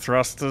of the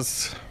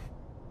thrusters.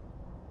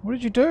 What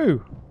did you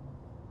do?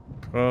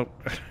 Well,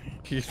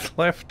 you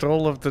left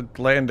all of the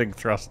landing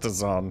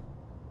thrusters on.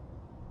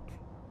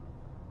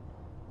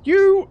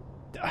 You...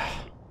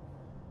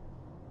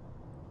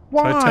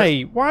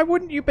 Why? Why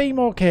wouldn't you be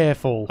more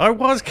careful? I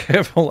was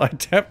careful. I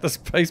tapped the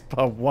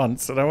spacebar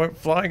once and I went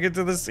flying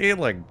into the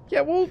ceiling.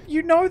 Yeah, well,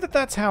 you know that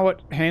that's how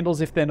it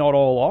handles if they're not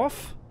all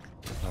off.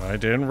 I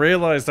didn't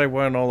realize they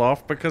weren't all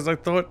off because I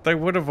thought they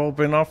would have all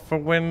been off for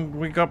when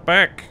we got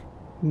back.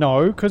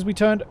 No, because we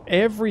turned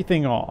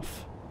everything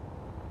off.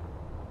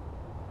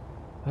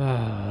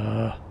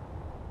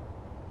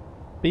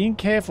 Being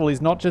careful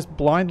is not just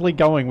blindly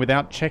going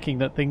without checking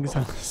that things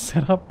are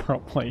set up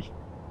properly.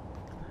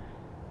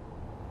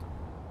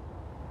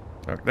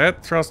 Look,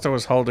 that thruster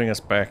was holding us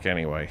back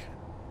anyway.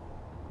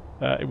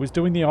 It was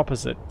doing the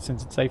opposite,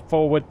 since it's a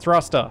forward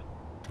thruster.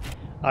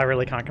 I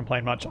really can't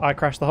complain much. I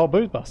crashed the whole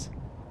booze bus.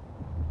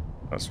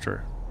 That's true.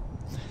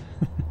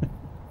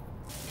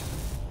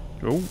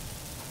 Oh.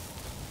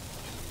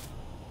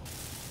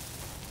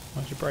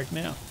 Why'd you break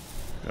now?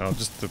 Oh,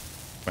 just the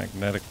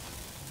magnetic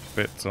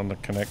bits on the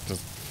connectors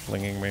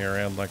flinging me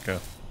around like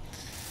a...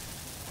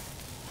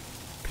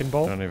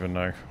 Pinball? Don't even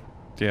know.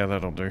 Yeah,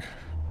 that'll do.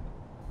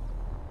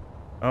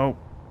 Oh.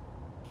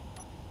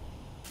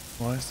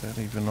 Why is that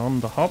even on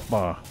the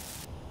hotbar?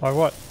 Why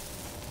what?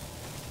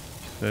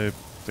 The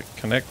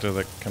connector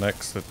that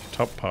connects the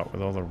top part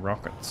with all the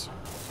rockets.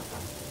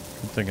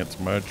 Good thing it's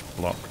merge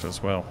blocked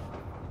as well.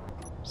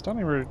 I'm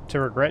starting to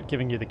regret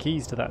giving you the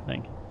keys to that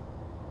thing.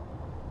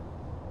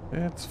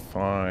 It's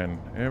fine.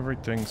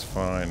 Everything's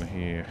fine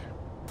here.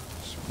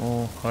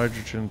 Small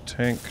hydrogen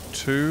tank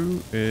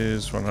 2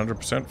 is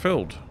 100%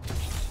 filled.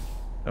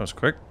 That was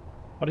quick.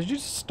 Oh, did you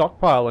just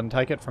stockpile and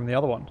take it from the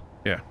other one?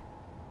 Yeah.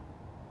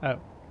 Oh.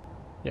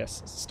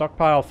 Yes,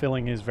 stockpile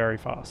filling is very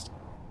fast.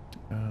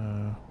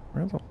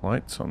 Where are the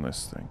lights on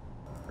this thing?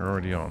 They're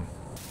already on.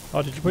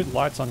 Oh, did you put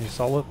lights on your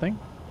solar thing?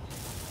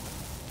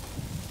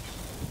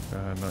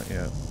 Not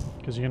yet.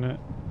 Because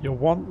you'll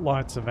want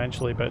lights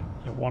eventually, but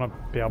you'll want to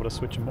be able to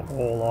switch them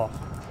all off.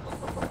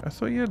 I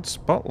thought you had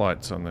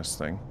spotlights on this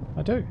thing.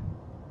 I do.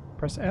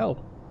 Press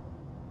L.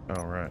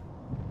 Oh, right.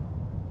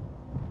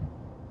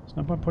 There's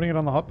no point putting it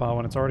on the hotbar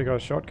when it's already got a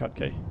shortcut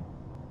key.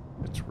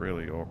 It's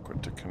really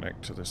awkward to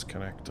connect to this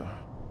connector.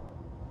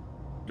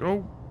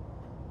 Oh!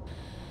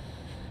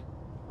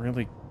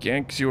 Really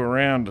ganks you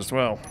around as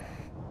well.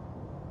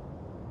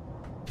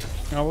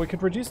 Oh, we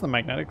could reduce the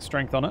magnetic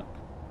strength on it.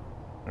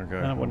 Okay.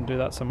 And it wouldn't do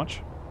that so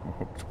much. I'm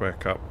hooked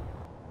back up.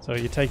 So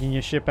you're taking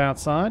your ship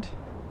outside?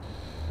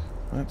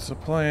 That's the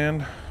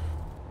plan.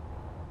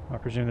 I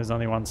presume there's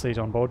only one seat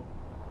on board.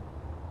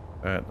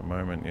 At the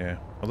moment, yeah.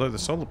 Although the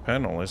solar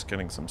panel is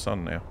getting some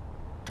sun now.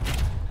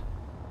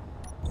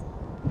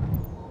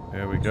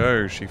 There we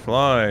go, she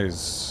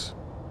flies.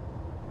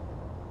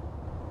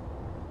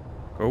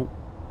 Oh,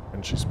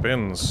 and she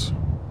spins.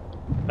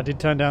 I did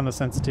turn down the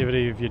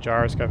sensitivity of your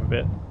gyroscope a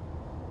bit.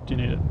 Do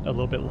you need it a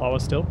little bit lower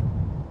still?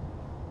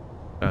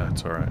 Ah,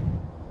 it's alright.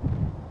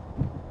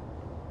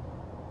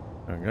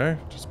 There we go,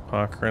 just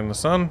park her in the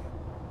sun.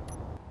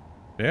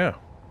 Yeah.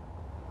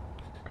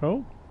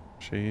 Cool.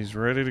 She's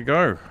ready to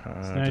go.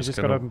 So now you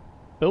just gotta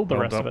build the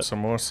rest of it. Some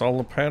more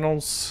solar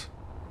panels.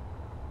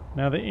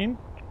 Now the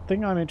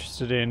thing I'm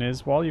interested in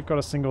is, while you've got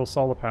a single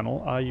solar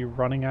panel, are you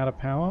running out of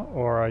power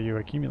or are you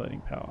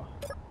accumulating power?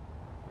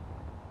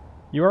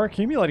 You are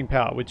accumulating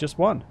power with just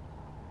one.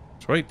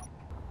 Sweet.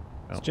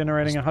 It's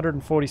generating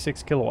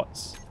 146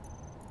 kilowatts.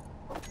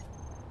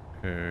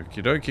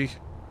 Okie dokie.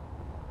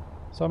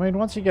 So I mean,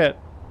 once you get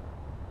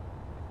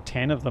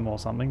 10 of them or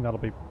something, that'll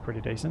be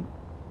pretty decent.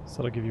 So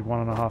that'll give you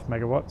 1.5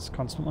 megawatts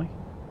constantly.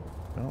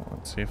 Well,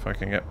 let's see if I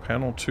can get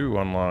panel 2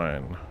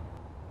 online.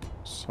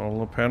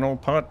 Solar panel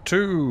part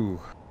 2.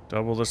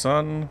 Double the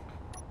sun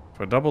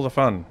for double the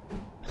fun.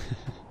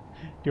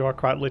 You are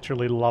quite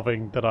literally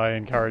loving that I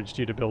encouraged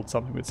you to build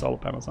something with solar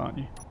panels, aren't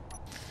you?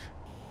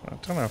 I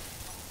don't know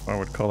if I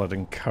would call it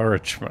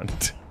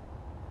encouragement.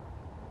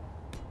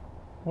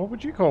 What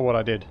would you call what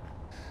I did?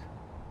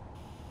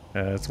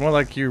 It's more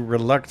like you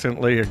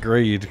reluctantly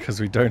agreed because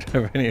we don't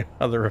have any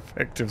other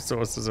effective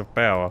sources of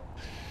power.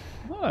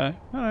 No.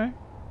 I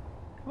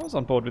was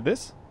on board with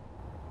this.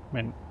 I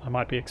mean, I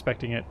might be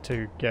expecting it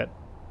to get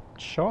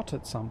shot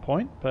at some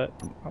point, but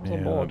I was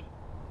on board.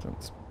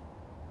 That's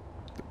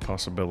the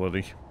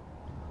possibility.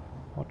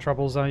 What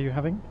troubles are you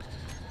having?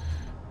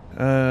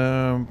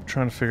 Trying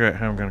to figure out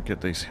how I'm going to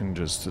get these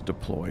hinges to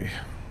deploy.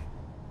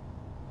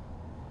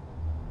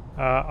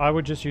 I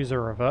would just use a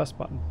reverse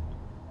button.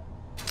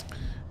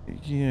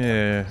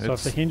 Yeah. So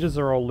if the hinges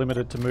are all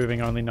limited to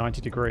moving only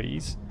 90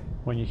 degrees,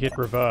 when you hit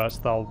reverse,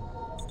 they'll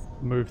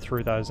move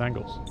through those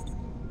angles.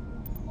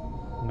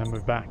 And then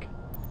move back.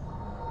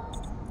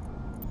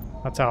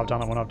 That's how I've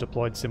done it when I've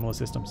deployed similar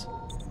systems.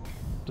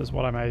 Does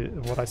what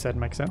I said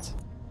make sense?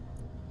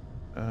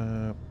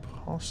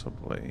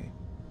 Possibly.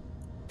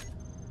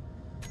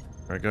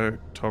 There we go.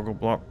 Toggle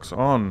blocks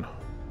on.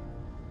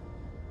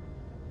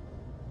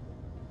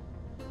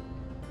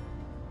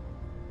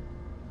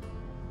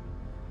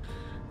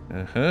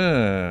 You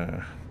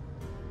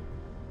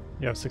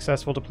have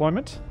successful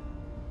deployment?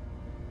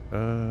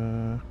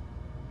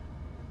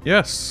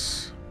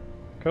 Yes.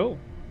 Cool.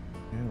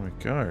 Here we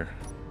go.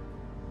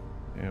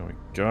 There we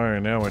go.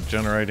 Now we're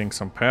generating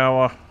some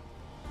power.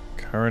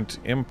 Current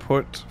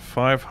input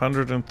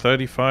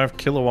 535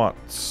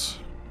 kilowatts.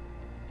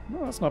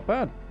 No, that's not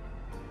bad.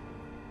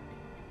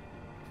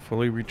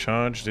 Fully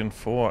recharged in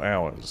 4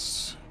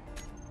 hours.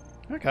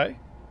 Okay.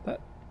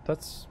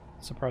 That's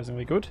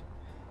surprisingly good.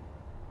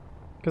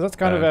 Because that's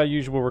kind of our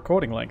usual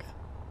recording length.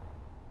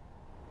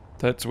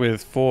 That's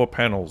with 4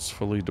 panels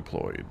fully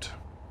deployed.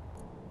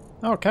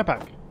 Oh,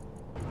 Capac.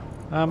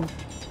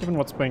 Given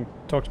what's being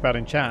talked about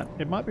in chat,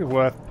 it might be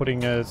worth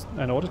putting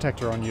an ore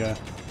detector on your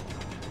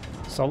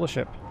solar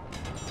ship.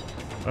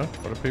 Huh?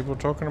 What are people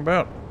talking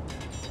about?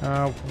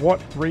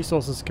 What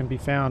resources can be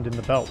found in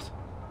the belt?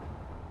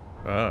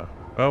 Oh,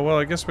 well,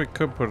 I guess we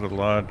could put a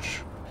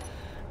large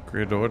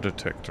grid ore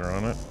detector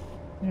on it.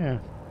 Yeah,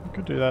 we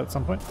could do that at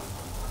some point.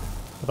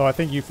 Although I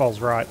think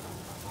UFOL's right.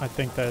 I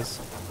think there's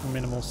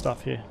minimal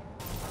stuff here.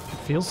 It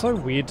feels so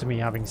weird to me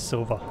having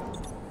silver.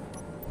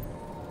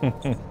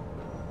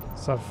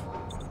 So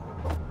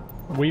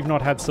we've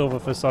not had silver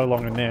for so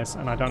long in this,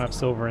 and I don't have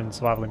silver in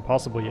Survival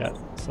Impossible yet.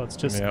 So it's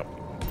just... Yep.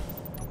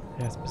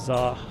 Yeah, it's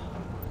bizarre.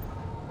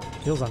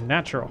 Feels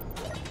unnatural.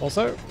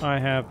 Also, I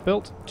have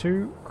built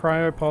 2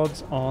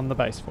 cryopods on the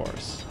base for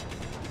us.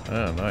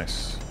 Oh,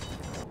 nice.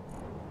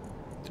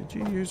 Did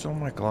you use all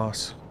my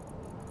glass?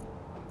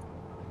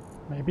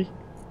 Maybe.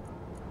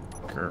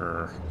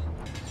 Grr.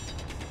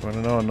 Want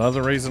to know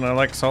another reason I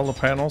like solar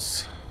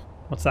panels?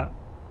 What's that?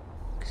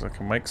 Because I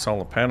can make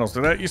solar panels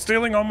without you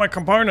stealing all my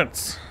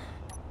components.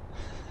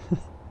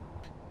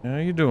 How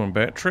you doing,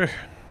 battery?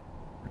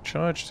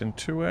 Recharged in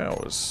 2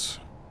 hours.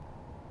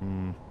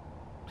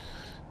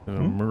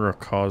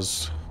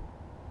 Murakos.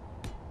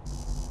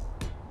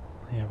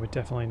 Yeah, we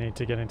definitely need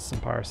to get into some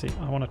piracy.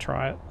 I want to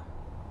try it.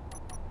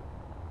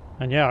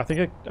 And yeah, I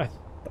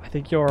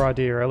think your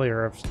idea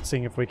earlier of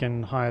seeing if we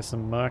can hire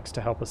some mercs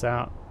to help us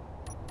out,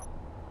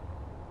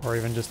 or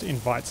even just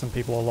invite some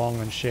people along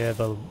and share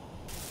the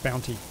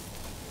bounty,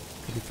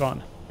 could be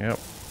fun. Yep.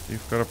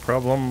 You've got a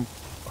problem.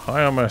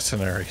 Hire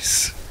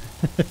mercenaries.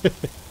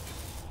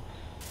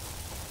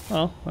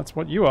 Well, that's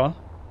what you are.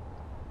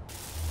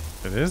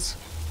 It is?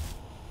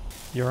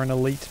 You're an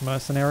elite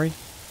mercenary.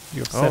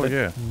 You've said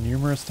it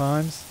numerous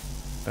times.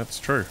 That's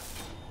true.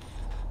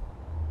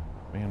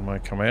 Me and my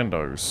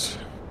commandos.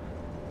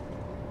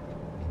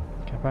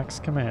 Capac's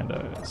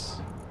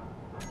commandos.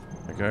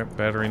 There we go.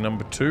 Battery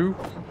number 2.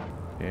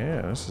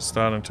 Yeah, this is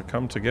starting to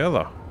come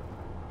together.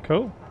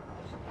 Cool.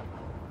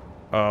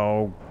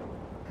 Oh.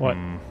 What?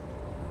 I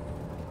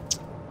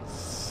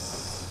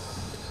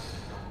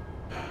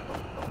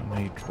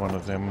need one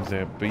of them.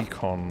 They're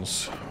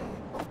beacons.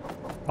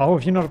 Oh,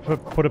 have you not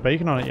put a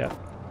beacon on it yet?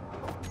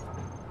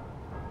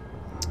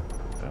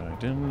 I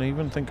didn't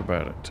even think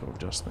about it till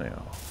just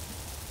now.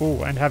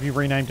 Oh, and have you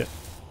renamed it?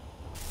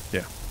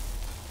 Yeah.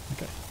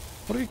 Okay.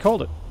 What have you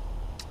called it?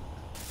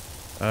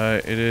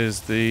 It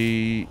is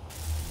the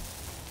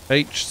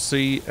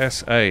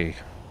HCSA.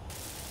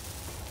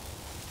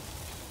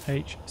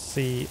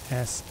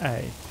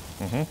 HCSA.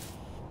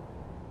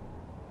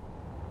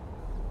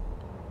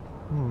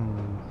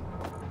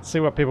 See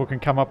what people can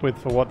come up with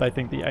for what they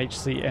think the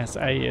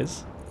HCSA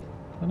is.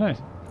 I don't know.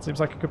 Seems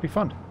like it could be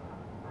fun.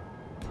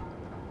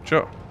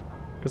 Sure.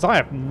 Because I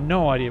have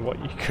no idea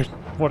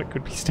what it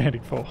could be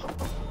standing for.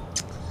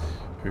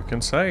 Who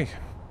can say?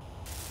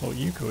 Well,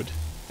 you could.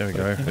 There we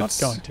go. You're not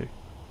going to.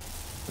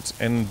 It's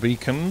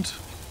N-beaconed.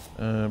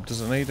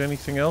 Does it need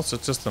anything else?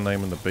 It's just the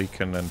name of the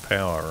beacon and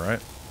power,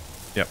 right?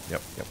 Yep.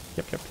 Yep.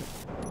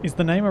 Is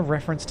the name a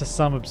reference to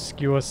some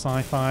obscure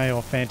sci-fi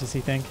or fantasy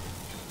thing?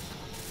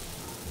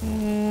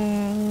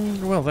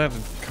 Well,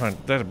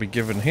 that'd be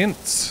given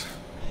hints.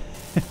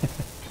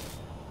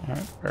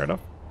 Alright, fair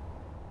enough.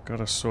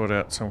 Gotta sort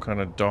out some kind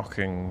of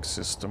docking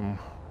system.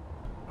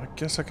 I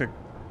guess I could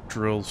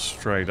drill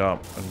straight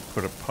up and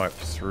put a pipe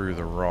through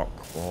the rock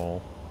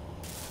wall.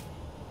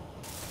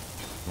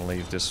 And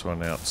leave this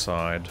one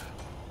outside.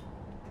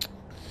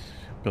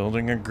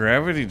 Building a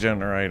gravity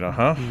generator,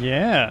 huh?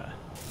 Yeah.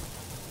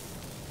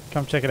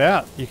 Come check it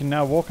out. You can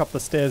now walk up the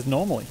stairs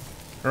normally.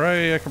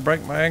 Hooray, I can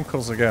break my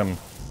ankles again.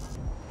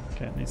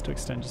 Okay, it needs to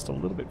extend just a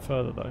little bit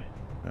further though.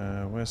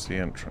 Where's the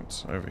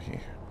entrance? Over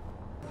here.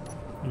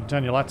 You can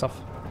turn your lights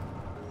off.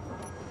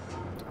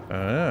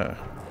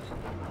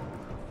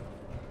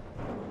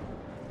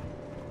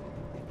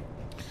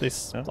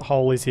 This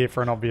hole is here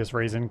for an obvious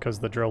reason, because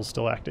the drill's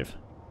still active.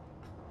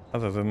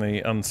 Other than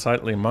the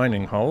unsightly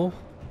mining hole.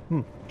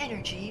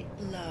 Energy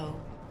low.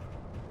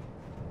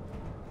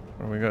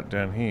 What do we got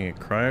down here?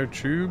 Cryo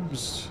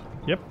tubes?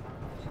 Yep.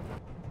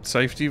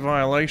 Safety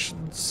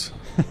violations?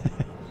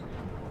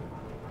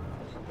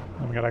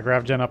 And we got our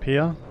grav gen up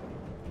here.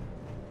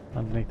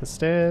 Underneath the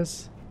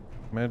stairs.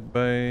 Med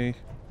bay.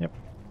 Yep.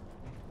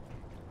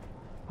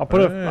 I'm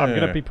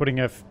going to be putting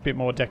a bit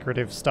more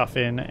decorative stuff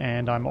in,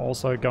 and I'm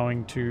also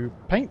going to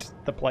paint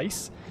the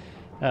place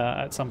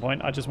at some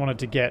point. I just wanted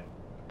to get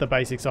the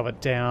basics of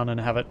it down and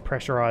have it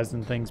pressurized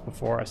and things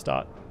before I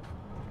start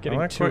getting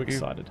like too what you've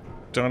excited.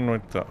 done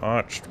with the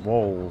arched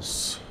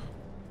walls.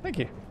 Thank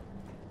you.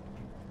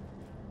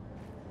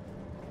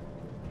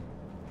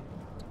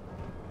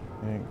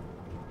 It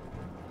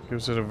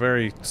gives it a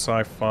very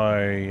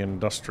sci-fi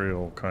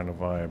industrial kind of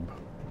vibe.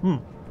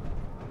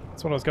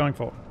 That's what I was going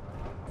for.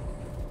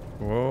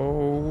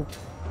 Whoa.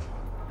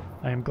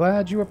 I am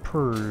glad you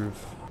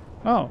approve.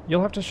 Oh,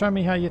 you'll have to show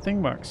me how your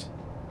thing works.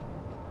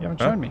 You haven't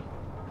shown me.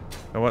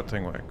 Now what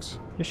thing works?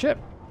 Your ship.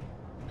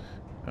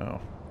 Oh.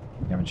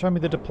 You haven't shown me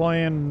the deploy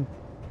and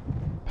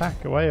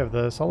pack away of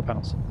the solar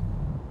panels.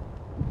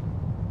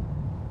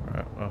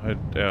 Alright, I'll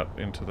head out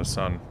into the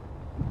sun.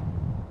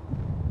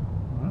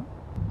 Alright.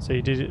 So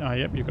you did it. Oh,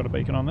 yep, you've got a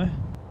beacon on there.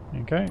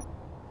 Okay.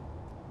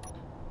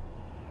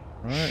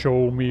 Right.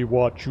 Show me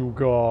what you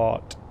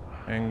got.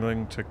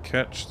 Angling to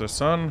catch the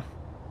sun.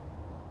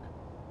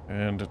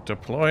 And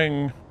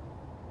deploying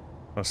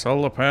the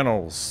solar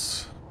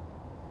panels.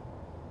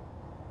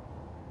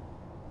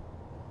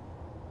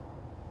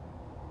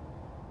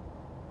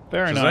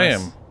 Very Shazam.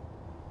 nice.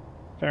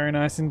 Very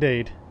nice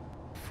indeed.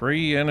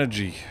 Free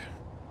energy.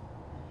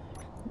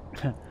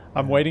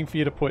 I'm waiting for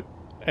you to put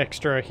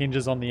extra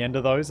hinges on the end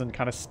of those and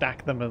kind of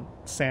stack them and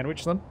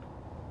sandwich them.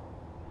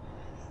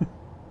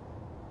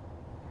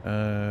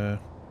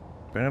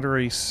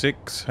 Battery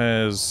 6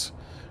 has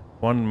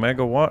 1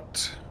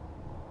 megawatt.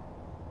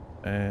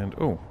 And,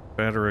 oh,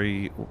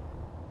 battery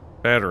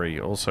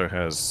also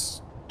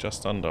has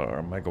just under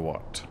a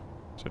megawatt.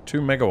 So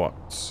 2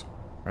 megawatts.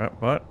 Right,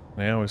 but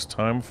now is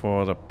time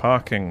for the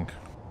parking.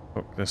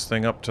 Hook this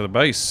thing up to the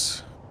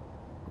base.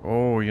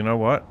 Oh, you know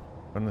what?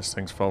 When this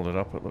thing's folded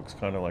up, it looks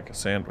kind of like a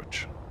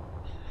sandwich.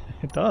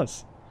 It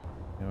does.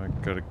 Now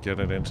I've got to get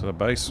it into the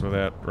base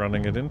without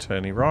running it into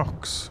any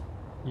rocks.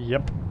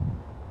 Yep.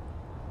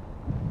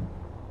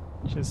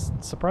 Which is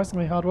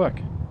surprisingly hard work.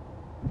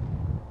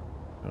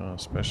 Oh,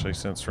 especially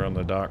since we're on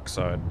the dark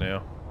side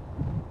now.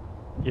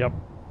 Yep.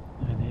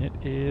 And it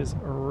is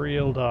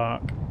real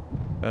dark.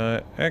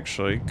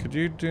 Actually, could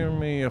you do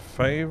me a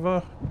favor?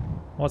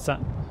 What's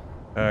that?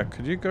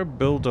 Could you go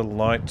build a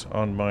light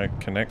on my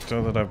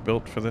connector that I've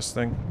built for this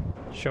thing?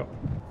 Sure.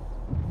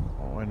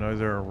 Oh, I know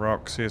there are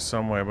rocks here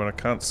somewhere, but I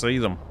can't see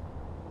them.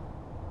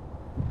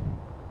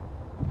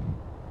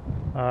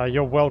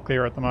 You're well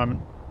clear at the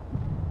moment.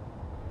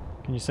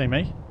 Can you see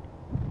me?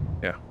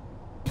 Yeah.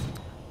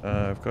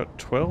 I've got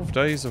 12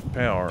 days of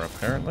power,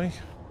 apparently.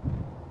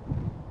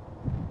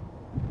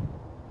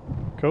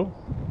 Cool.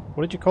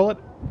 What did you call it?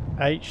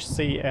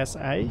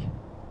 HCSA?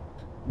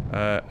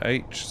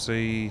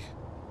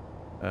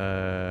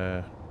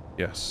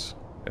 Yes.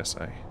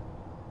 SA.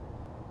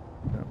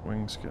 That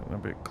wing's getting a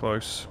bit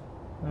close.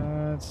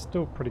 It's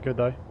still pretty good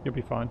though. You'll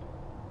be fine.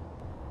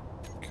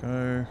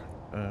 Okay.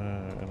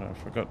 And I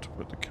forgot to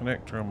put the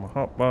connector on my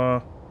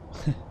hotbar.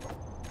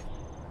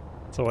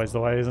 It's always the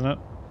way, isn't it?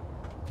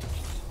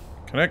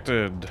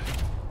 Connected.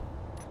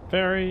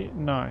 Very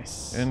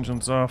nice.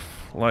 Engines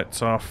off.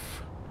 Lights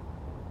off.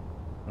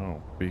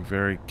 Oh, be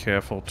very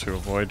careful to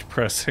avoid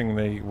pressing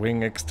the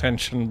wing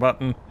extension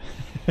button.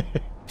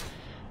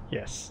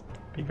 Yes.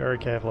 Be very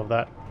careful of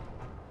that.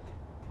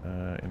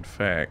 In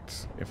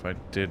fact, if I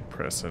did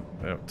press it,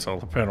 that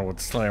solar panel would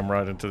slam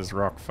right into this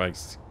rock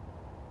face.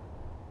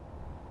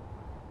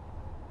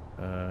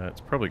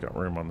 It's probably got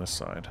room on this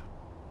side.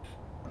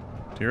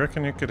 Do you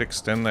reckon you could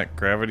extend that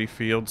gravity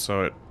field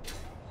so it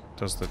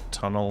does the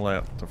tunnel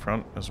out the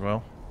front as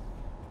well?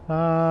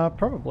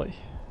 Probably.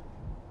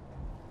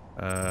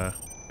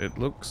 It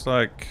looks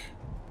like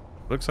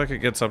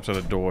it gets up to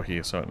the door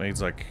here, so it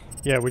needs like...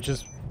 Yeah,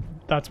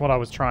 that's what I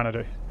was trying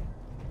to do.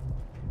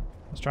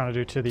 I was trying to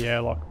do to the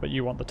airlock, but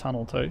you want the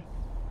tunnel too.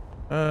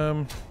 I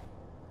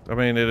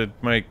mean, it'd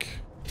make...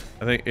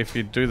 I think if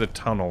you do the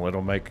tunnel,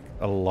 it'll make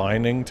a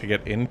lining to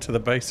get into the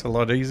base a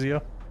lot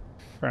easier.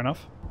 Fair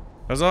enough.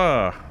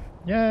 Huzzah!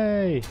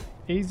 Yay!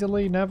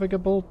 Easily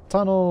navigable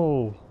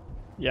tunnel!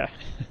 Yeah.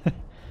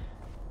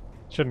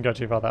 Shouldn't go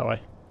too far that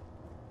way.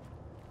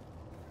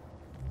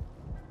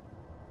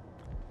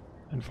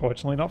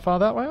 Unfortunately not far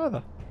that way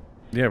either.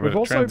 Yeah, but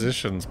it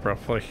transitions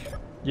properly.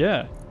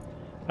 Yeah.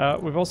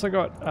 We've also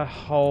got a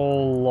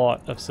whole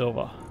lot of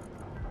silver.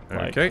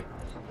 Okay.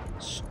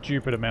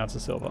 Stupid amounts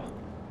of silver.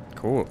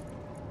 Cool.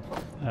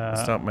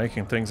 Start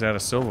making things out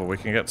of silver. We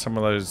can get some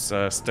of those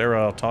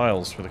sterile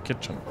tiles for the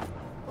kitchen.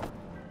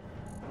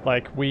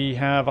 Like, we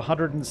have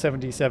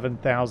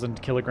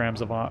 177,000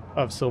 kilograms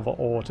of silver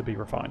ore to be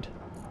refined.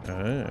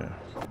 Oh.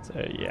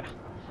 So, yeah.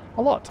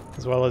 A lot.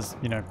 As well as,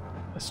 you know,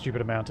 a stupid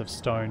amount of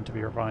stone to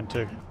be refined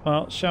too.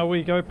 Well, shall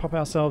we go pop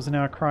ourselves in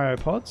our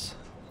cryopods?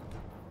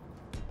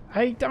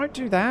 Hey, don't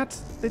do that!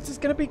 This is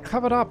going to be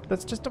covered up.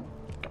 That's just a...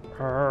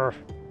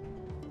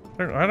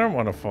 I don't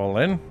want to fall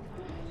in.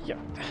 Yeah.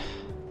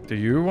 Do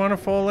you want to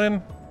fall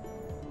in?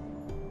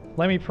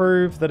 Let me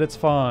prove that it's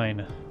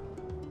fine.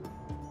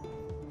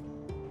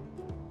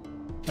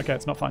 Okay,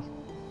 it's not fine.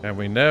 And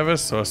we never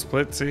saw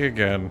Splitsy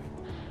again.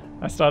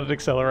 I started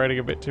accelerating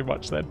a bit too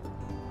much then.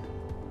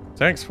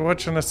 Thanks for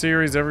watching the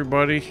series,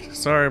 everybody.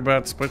 Sorry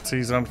about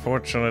Splitsy's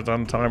unfortunate,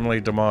 untimely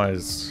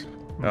demise.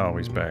 Oh,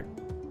 he's back.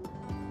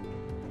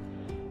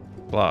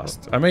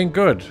 Blast. I mean,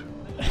 good.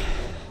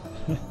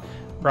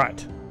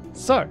 Right.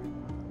 So,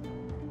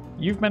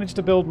 you've managed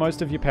to build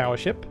most of your power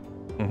ship,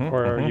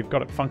 or you've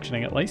got it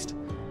functioning at least.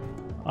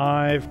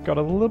 I've got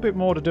a little bit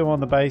more to do on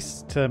the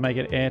base to make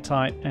it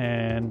airtight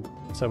and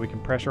so we can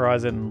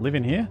pressurize it and live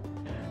in here.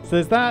 So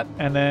there's that,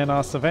 and then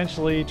us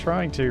eventually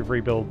trying to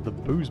rebuild the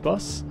booze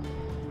bus.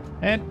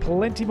 And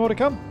plenty more to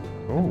come.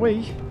 Ooh.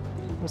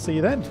 We'll see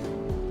you then.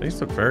 These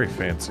look very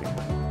fancy.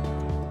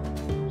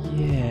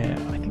 Yeah,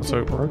 I think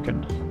they're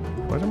broken.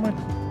 What am I...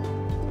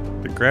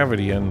 The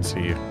gravity ends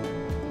here.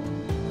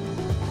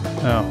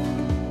 Oh.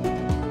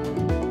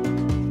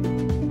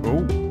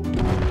 Oh.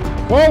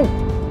 Whoa!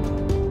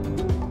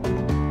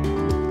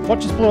 What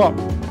just blew up?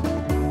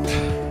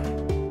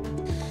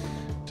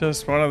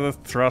 Just one of the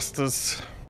thrusters.